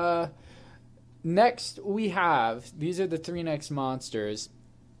 Okay, next we have, these are the three next monsters.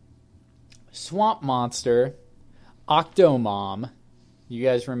 Swamp Monster, Octomom. You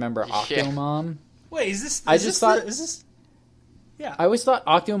guys remember Yeah. Octomom? Wait, is this? I is just this thought- is this? Yeah. I always thought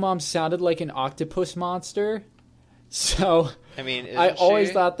Octomom sounded like an octopus monster. So I mean, I isn't always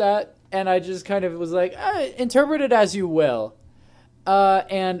she? thought that, and I just kind of was like, interpret it as you will.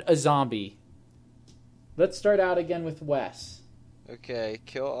 And a zombie. Let's start out again with Wes. Okay,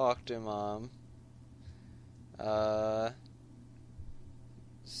 kill Octomom.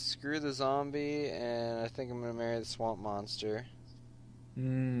 Screw the zombie, and I think I'm gonna marry the swamp monster.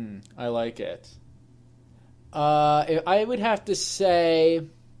 I like it. I would have to say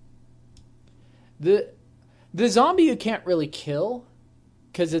the zombie you can't really kill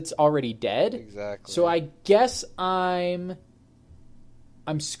because it's already dead. Exactly. So I guess I'm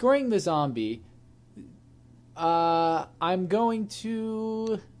screwing the zombie. I'm going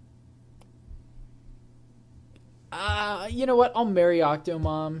to. You know what? I'll marry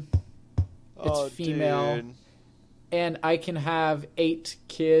Octomom. It's female. Dude. And I can have 8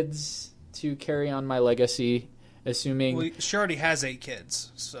 kids to carry on my legacy, assuming... Well, she already has 8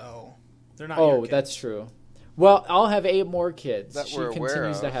 kids, so they're not. your Oh, kids. that's true. Well, I'll have 8 more kids. That She we're aware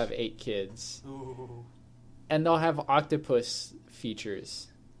continues to of. have 8 kids. Ooh. And they'll have octopus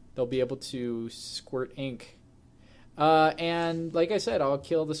features. They'll be able to squirt ink. And like I said, I'll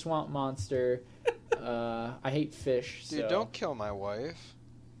kill the swamp monster. I hate fish, Dude, so... don't kill my wife.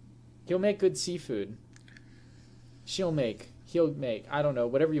 He'll make good seafood. He'll make. I don't know,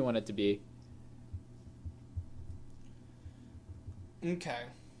 whatever you want it to be. Okay.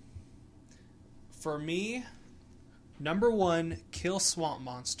 For me, number 1, kill Swamp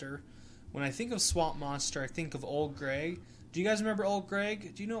Monster. When I think of Swamp Monster, I think of Old Greg. Do you guys remember Old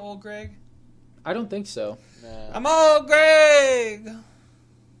Greg? Do you know Old Greg? I don't think so. Nah. I'm Old Greg!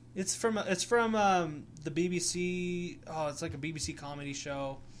 It's from the BBC. Oh, it's like a BBC comedy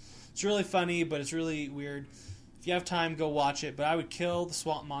show. It's really funny, but it's really weird. If you have time, go watch it. But I would kill the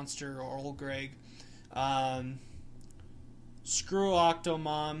swamp monster or old Greg. Screw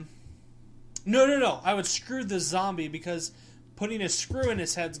Octomom. No. I would screw the zombie because putting a screw in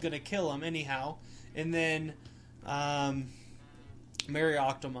his head's gonna kill him anyhow. And then marry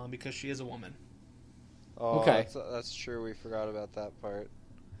Octomom because she is a woman. Oh, Okay. That's true. We forgot about that part.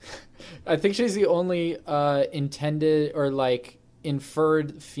 I think she's the only intended or like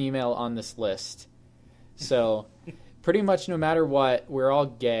inferred female on this list. So pretty much no matter what, we're all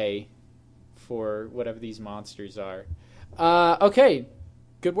gay for whatever these monsters are. Okay,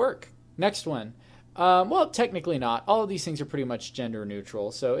 good work. Next one. Well, technically not. All of these things are pretty much gender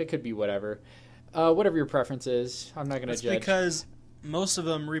neutral, so it could be whatever. Whatever your preference is. I'm not going to It's judge. because most of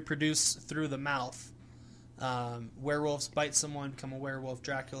them reproduce through the mouth. Werewolves bite someone, become a werewolf.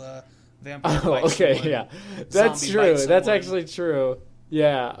 Dracula, vampire Oh, bite okay, someone, yeah. That's zombie true. bite That's someone. actually true.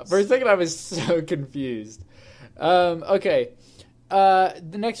 Yeah. For a second, I was so confused. Okay. The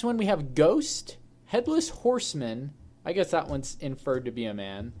next one we have Ghost, Headless Horseman. I guess that one's inferred to be a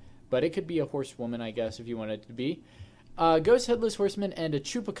man, but it could be a horsewoman, I guess, if you want it to be. Ghost, Headless Horseman, and a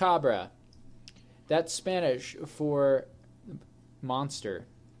Chupacabra. That's Spanish for monster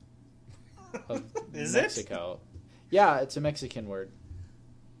of Is it? Mexico. Yeah, it's a Mexican word.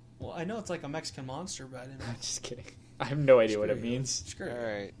 Well, I know it's like a Mexican monster, but I didn't. I'm just kidding. I have no idea what it Screw you. means. Screw All it.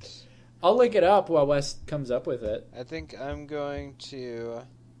 right. I'll look it up while Wes comes up with it. I think I'm going to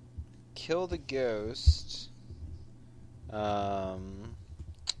kill the ghost.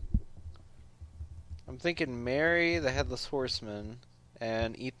 I'm thinking marry the headless horseman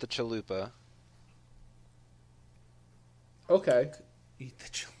and eat the chalupa. Okay. Eat the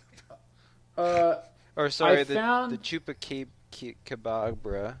children. Or sorry, I the found-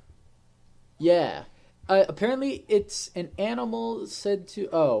 chupacabra. Yeah. Apparently, it's an animal said to.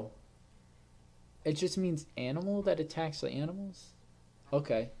 Oh. It just means animal that attacks the animals?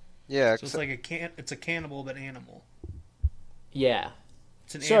 Okay. Yeah, So it's like it's a cannibal, but animal. Yeah.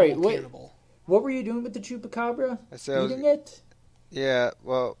 It's an Sorry, animal wait. cannibal. What were you doing with the chupacabra? I said I was- Eating it? yeah,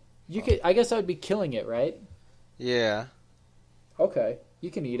 well, You could. I guess I would be killing it, right? yeah. Okay.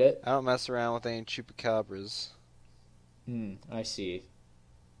 You can eat it. I don't mess around with any chupacabras. I see.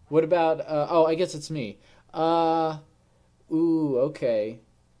 What about? I guess it's me. Okay.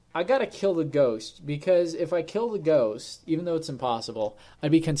 I gotta kill the ghost because if I kill the ghost, even though it's impossible,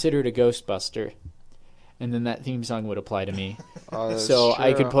 I'd be considered a Ghostbuster, and then that theme song would apply to me. Oh, that's So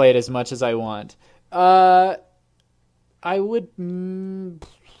I could true. play it as much as I want. I would.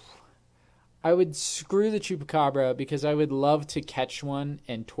 I would screw the chupacabra because I would love to catch one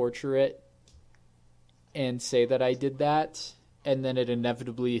and torture it and say that I did that, and then it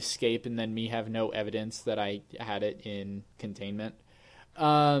inevitably escape, and then me have no evidence that I had it in containment.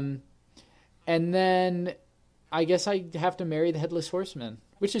 And then I guess I have to marry the Headless Horseman,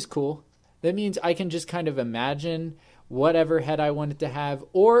 which is cool. That means I can just kind of imagine whatever head I wanted to have,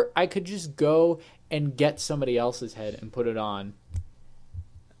 or I could just go and get somebody else's head and put it on,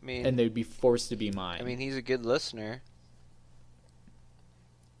 I mean, and they'd be forced to be mine. I mean, he's a good listener.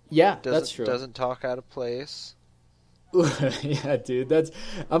 Yeah, Doesn't, that's true. Doesn't talk out of place. Yeah, dude.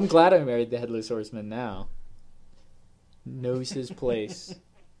 I'm glad I married the Headless Horseman now. Knows his place.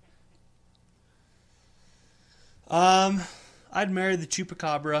 I'd marry the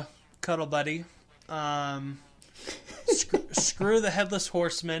chupacabra, cuddle buddy. Screw the headless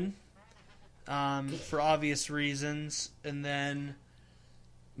horseman, for obvious reasons, and then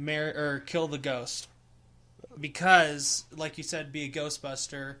marry or kill the ghost because, like you said, be a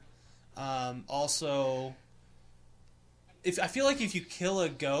Ghostbuster. Also, I feel like if you kill a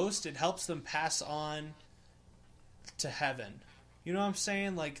ghost, it helps them pass on to heaven. You know what I'm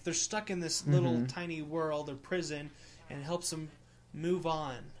saying? Like they're stuck in this little tiny world or prison, and it helps them move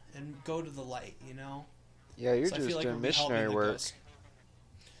on and go to the light. You know? Yeah, you're So I just feel like doing we'll be helping missionary the work. ghost.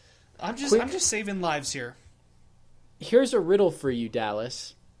 I'm Quick- just saving lives here. Here's a riddle for you,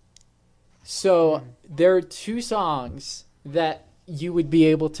 Dallas. So there are two songs that you would be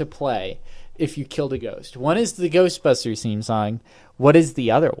able to play if you killed a ghost. One is the Ghostbusters theme song. What is the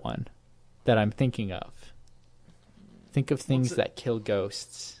other one that I'm thinking of? Think of things that kill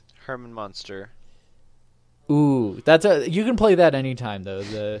ghosts. Herman Munster. Ooh, you can play that anytime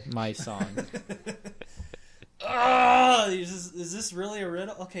though. My song. Is this really a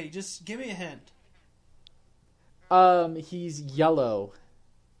riddle? Okay, just give me a hint. He's yellow,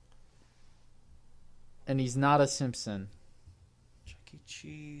 and he's not a Simpson. Chuck E.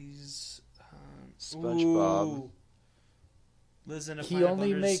 Cheese. SpongeBob. Ooh. Lives in a He planet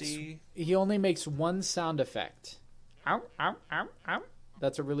only under the makes sea. he only makes one sound effect. Ow, ow, ow, ow.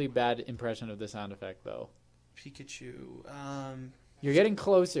 That's a really bad impression of the sound effect, though. Pikachu. You're getting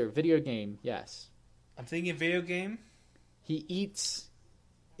closer. Video game, yes. I'm thinking video game. He eats.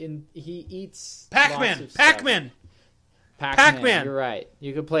 Pac-Man. lots of Pac-Man. stuff. Pac-Man. You're right.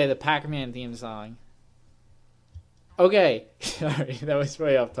 You could play the Pac-Man theme song. Okay. Sorry, that was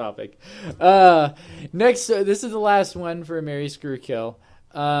way off topic. Next, this is the last one for Mary Screw Kill.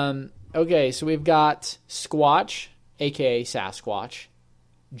 Okay, so we've got Squatch, aka Sasquatch.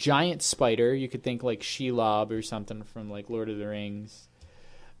 Giant spider. You could think like Shelob or something from like Lord of the Rings.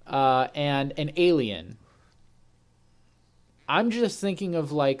 And an alien. I'm just thinking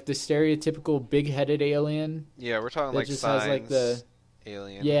of like the stereotypical big-headed alien. Yeah, we're talking That like just signs, has, like, the-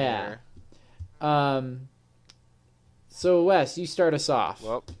 alien. Yeah. Here. So Wes, you start us off.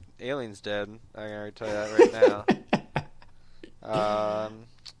 Well, alien's dead. I can already tell you that right now.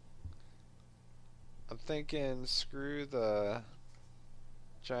 I'm thinking screw the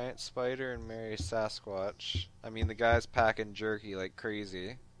giant spider and marry Sasquatch. I mean, the guy's packing jerky like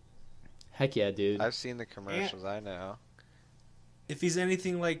crazy. Heck yeah, dude. I've seen the commercials. I know. If he's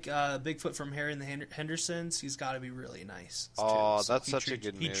anything like Bigfoot from Harry and the Hendersons, he's got to be really nice. Oh, too. So that's he such a treats-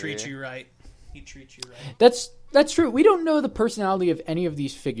 good He treats movie. you right. He treats you right. That's true. We don't know the personality of any of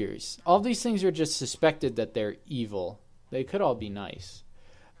these figures. All these things are just suspected that they're evil. They could all be nice.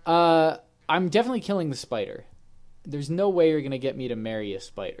 I'm definitely killing the spider. There's no way you're going to get me to marry a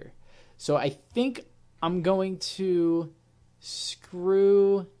spider. So I think I'm going to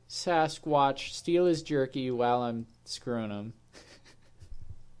screw Sasquatch, steal his jerky while I'm screwing him.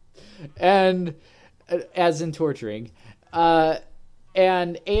 And, as in torturing.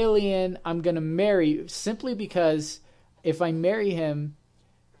 And alien, I'm going to marry simply because if I marry him,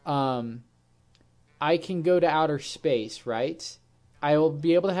 I can go to outer space, right? I will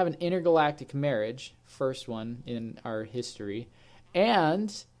be able to have an intergalactic marriage, first one in our history,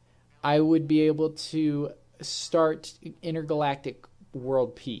 and I would be able to start intergalactic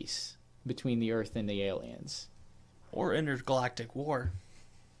world peace between the Earth and the aliens. Or intergalactic war.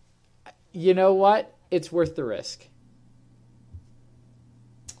 You know what? It's worth the risk.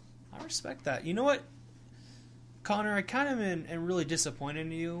 I respect that. You know what, Connor? I kind of am really disappointed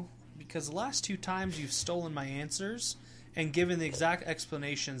in you because the last two times you've stolen my answers and given the exact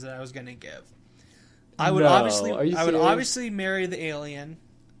explanations that I was going to give. I would No. obviously, Are you I would serious? obviously marry the alien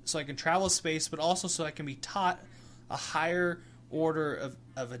so I can travel space, but also so I can be taught a higher order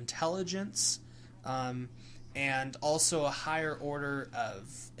of intelligence, and also a higher order of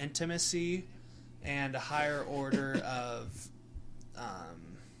intimacy, and a higher order of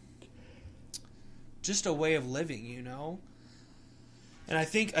just a way of living, you know? And I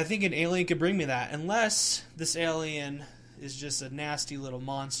think an alien could bring me that, unless this alien is just a nasty little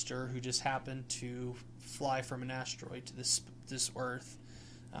monster who just happened to fly from an asteroid to this Earth,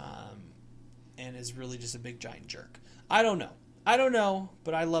 and is really just a big giant jerk. I don't know,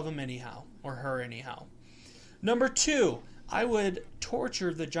 but I love him anyhow, or her anyhow. Number 2, I would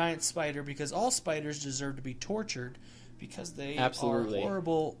torture the giant spider because all spiders deserve to be tortured because they Absolutely. are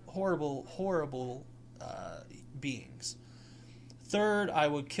horrible beings. Third, I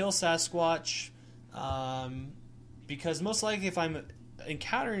would kill Sasquatch because most likely if I'm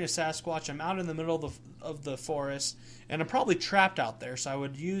encountering a Sasquatch, I'm out in the middle of the forest and I'm probably trapped out there. So I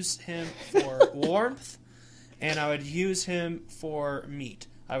would use him for warmth and I would use him for meat.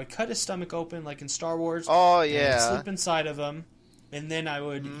 I would cut his stomach open like in Star Wars. Oh, and yeah. sleep inside of him, and then I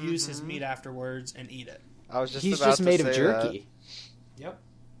would use his meat afterwards and eat it. I was just He's about just to made say of jerky. Yep.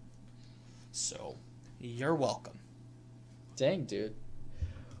 So, you're welcome. Dang, dude.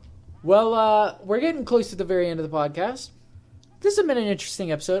 Well, we're getting close to the very end of the podcast. This has been an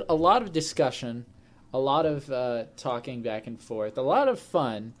interesting episode. A lot of discussion, a lot of talking back and forth, a lot of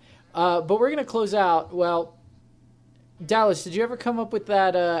fun. But we're going to close out. Well, Dallas, did you ever come up with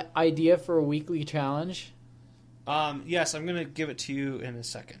that idea for a weekly challenge? Yes, I'm going to give it to you in a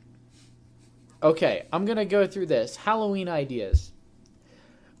second. Okay, I'm going to go through this. Halloween ideas.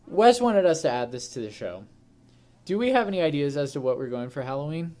 Wes wanted us to add this to the show. Do we have any ideas as to what we're going for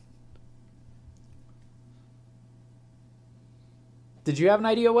Halloween? Did you have an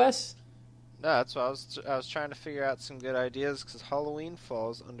idea, Wes? No, that's what I was trying to figure out some good ideas because Halloween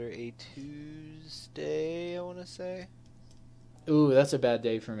falls under a Tuesday, I want to say. Ooh, that's a bad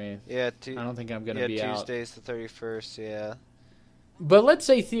day for me. Yeah, I don't think I'm going to be out. Tuesday's the 31st, yeah. But let's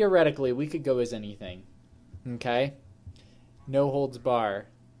say theoretically we could go as anything. Okay? No holds bar.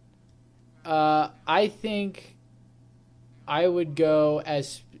 I think I would go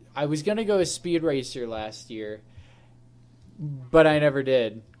as... I was going to go as Speed Racer last year. but I never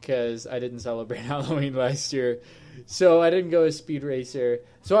did because I didn't celebrate Halloween last year. So I didn't go as Speed Racer.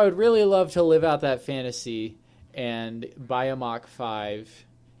 So I would really love to live out that fantasy and buy a Mach 5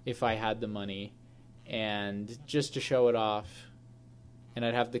 if I had the money, and just to show it off. And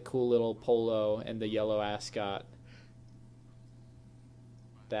I'd have the cool little polo and the yellow ascot.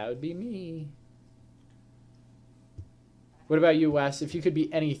 That would be me. What about you, Wes? If you could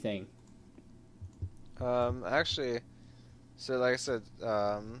be anything. Actually, so like I said,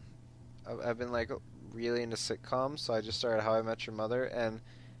 I've been like really into sitcoms, so I just started How I Met Your Mother, and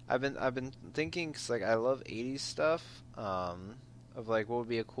I've been thinking, 'cause like I love 80s stuff, of like what would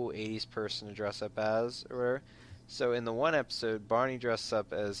be a cool 80s person to dress up as or whatever. So in the one episode, Barney dressed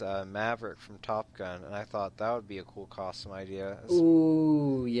up as Maverick from Top Gun, and I thought that would be a cool costume idea.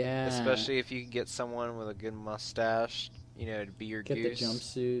 Ooh, yeah. Especially if you could get someone with a good mustache, you know, to be your Get goose. the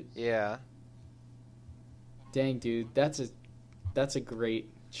jumpsuit. Yeah. Dang, dude, that's a great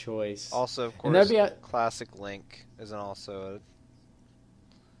choice. Also, of And that'd course, be Classic Link is also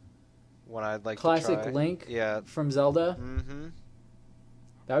one I'd like Classic to try. Link Yeah. from Zelda. Mm-hmm.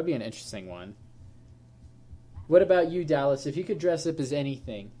 That would be an interesting one. What about you, Dallas? If you could dress up as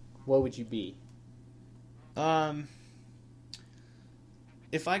anything, what would you be?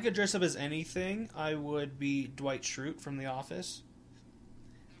 If I could dress up as anything, I would be Dwight Schrute from The Office.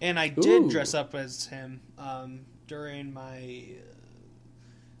 And I did Ooh. dress up as him during my...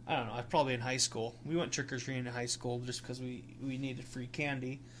 I don't know, probably in high school. We went trick-or-treating in high school just because we needed free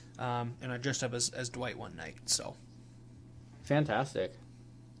candy. And I dressed up as Dwight one night, so... Fantastic.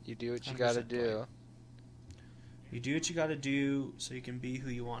 You do what you gotta 100% do. You do what you gotta do so you can be who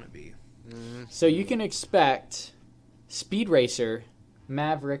you want to be. Mm. So you can expect Speed Racer,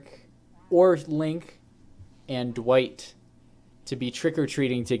 Maverick, or Link and Dwight to be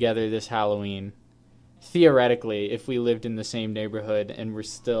trick-or-treating together this Halloween. Theoretically, if we lived in the same neighborhood and were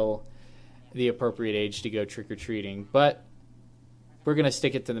still the appropriate age to go trick-or-treating. But we're going to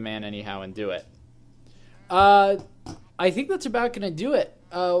stick it to the man anyhow and do it. I think that's about going to do it.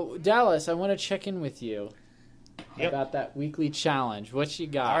 Dallas, I want to check in with you about that weekly challenge. What you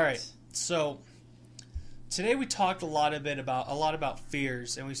got? All right. So today we talked a lot about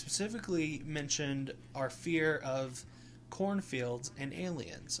fears, and we specifically mentioned our fear of cornfields and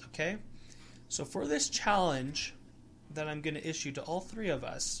aliens. Okay. So for this challenge that I'm going to issue to all three of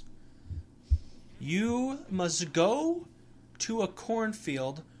us, you must go to a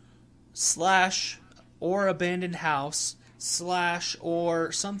cornfield / or abandoned house /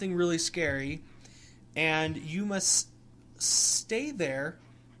 or something really scary, and you must stay there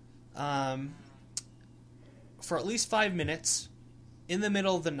for at least 5 minutes in the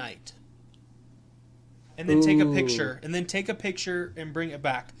middle of the night, and then take a picture, and bring it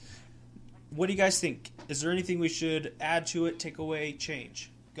back. What do you guys think? Is there anything we should add to it, take away,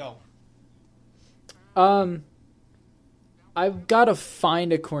 change? Go. I've got to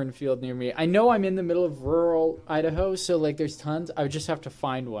find a cornfield near me. I know I'm in the middle of rural Idaho, so like there's tons. I would just have to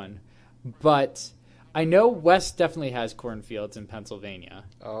find one. But I know West definitely has cornfields in Pennsylvania.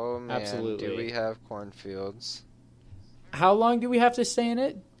 Oh man, Absolutely. do we have cornfields? How long do we have to stay in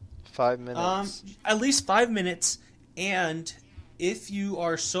it? 5 minutes. At least 5 minutes, and if you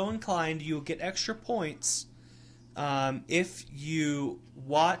are so inclined, you'll get extra points if you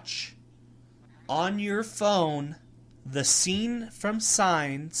watch on your phone the scene from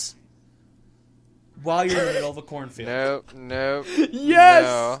Signs while you're in the middle of a cornfield. Nope. Yes!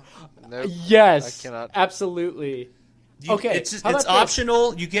 No. Nope. Yes. I cannot. Absolutely. Okay, It's how about this?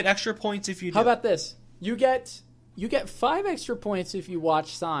 optional. You get extra points if you do. How about this? You get 5 extra points if you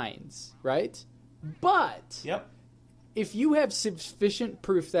watch Signs, right? But Yep. if you have sufficient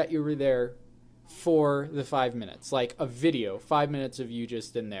proof that you were there for the 5 minutes, like a video, 5 minutes of you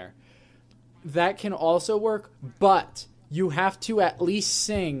just in there, that can also work, but you have to at least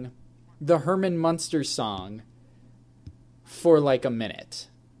sing the Herman Munster song for like a minute.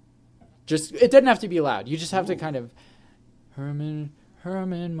 It doesn't have to be loud. You just have to kind of Herman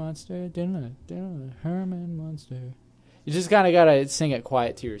Munster, Herman Munster. You just kind of gotta sing it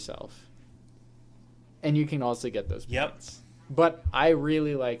quiet to yourself, and you can also get those points. But I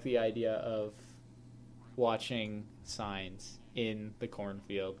really like the idea of watching Signs in the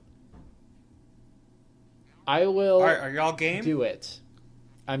cornfield. I will. All right, are y'all game? Do it.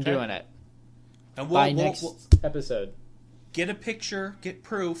 I'm Okay. doing it. And By next episode. Get a picture, get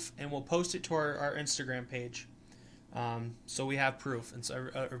proof, and we'll post it to our Instagram page. So we have proof, and so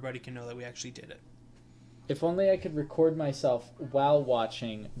everybody can know that we actually did it. If only I could record myself while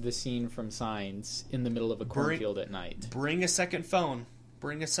watching the scene from Signs in the middle of a cornfield at night. Bring a second phone.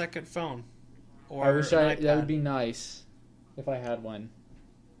 Or I wish an that iPad. would be nice. if I had one.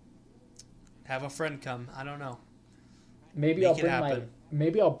 Have a friend come. I don't know. Maybe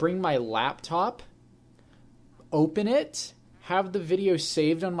I'll bring my laptop, open it, have the video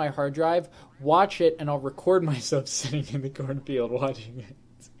saved on my hard drive, watch it, and I'll record myself sitting in the cornfield watching it.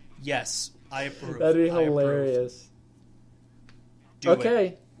 Yes, I approve. That'd be hilarious.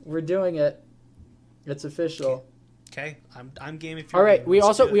 Okay, we're doing it. It's official. Okay, I'm game if you're all right, game. we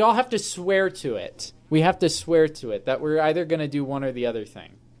all have to swear to it. We have to swear to it that we're either going to do one or the other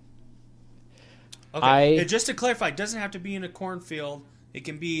thing. Okay, and just to clarify, it doesn't have to be in a cornfield. It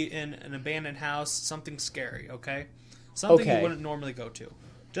can be in an abandoned house, something scary, okay? Something you wouldn't normally go to.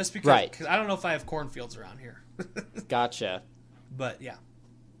 Just because cause I don't know if I have cornfields around here. Gotcha. But, yeah.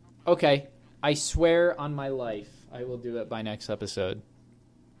 Okay, I swear on my life I will do it by next episode.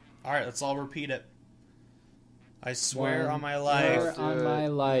 All right, let's all repeat it. I swear on my life.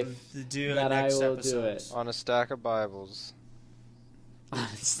 To do it that next I will episode. do it. On a stack of Bibles. On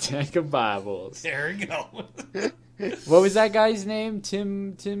a stack of Bibles. There we go. What was that guy's name?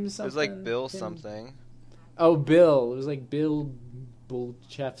 Tim something? It was like Bill something. Oh, Bill. It was like Bill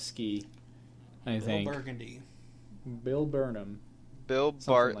Bulchevsky, I think. Bill Burgundy. Bill Burnham. Bill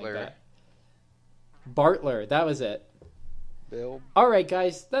Something Bartler. like that. Bartler. That was it. Bill. All right,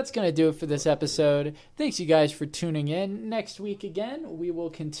 guys. That's going to do it for this episode. Thanks, you guys, for tuning in. Next week, again, we will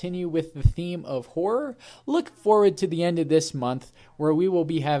continue with the theme of horror. Look forward to the end of this month, where we will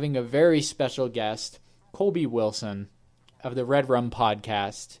be having a very special guest, Colby Wilson of the Red Rum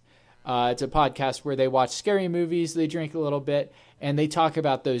Podcast. It's a podcast where they watch scary movies, they drink a little bit, and they talk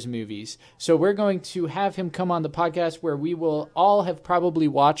about those movies. So we're going to have him come on the podcast where we will all have probably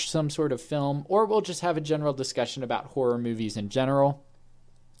watched some sort of film, or we'll just have a general discussion about horror movies in general.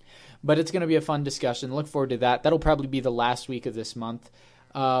 But it's going to be a fun discussion. Look forward to that. That'll probably be the last week of this month.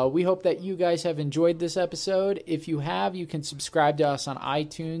 We hope that you guys have enjoyed this episode. If you have, you can subscribe to us on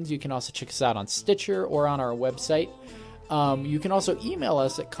iTunes. You can also check us out on Stitcher or on our website. You can also email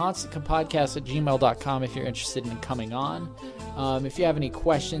us at constantcompodcast@gmail.com if you're interested in coming on. If you have any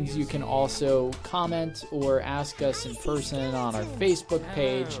questions, you can also comment or ask us in person on our Facebook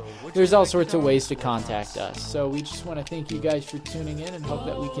page. There's all sorts of ways to contact us. So we just want to thank you guys for tuning in and hope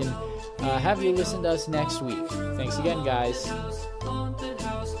that we can have you listen to us next week. Thanks again, guys. All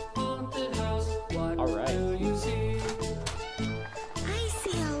right. I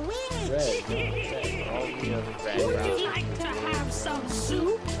see a witch. Red. Would you like to have some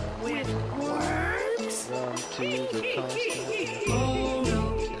soup with worms? Run to the constant. Oh no,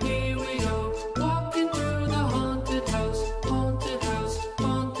 here we go, walking through the haunted house, haunted house,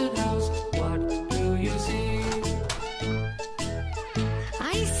 haunted house. What do you see?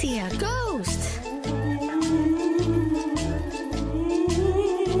 I see a ghost.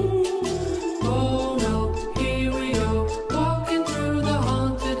 Oh no, here we go, walking through the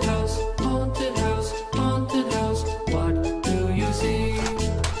haunted house, haunted house, haunted house. What do you see?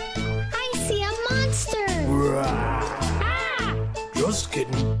 I see a monster. Ah! Just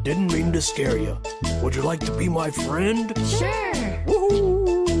kidding. Didn't mean to scare you. Would you like to be my friend? Sure.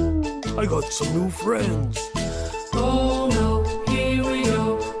 Woohoo! I got some new friends. Oh no, here we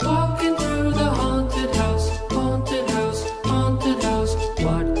go, walking through the haunted house, haunted house, haunted house.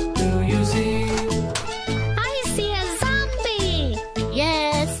 What do you see? I see a zombie.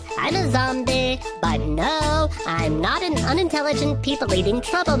 Yes, I'm a zombie. But no, I'm not an unintelligent, people-eating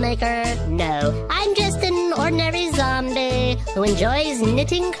troublemaker. No, I'm just an ordinary zombie who enjoys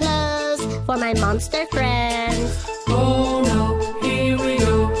knitting clothes for my monster friends. Oh no, here we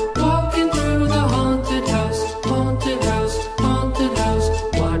go, walking through the haunted house, haunted house, haunted house.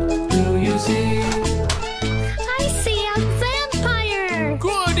 What do you see? I see a vampire.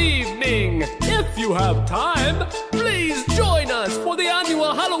 Good evening! If you have time, please join us for the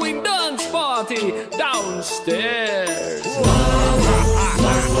annual Halloween dance party downstairs.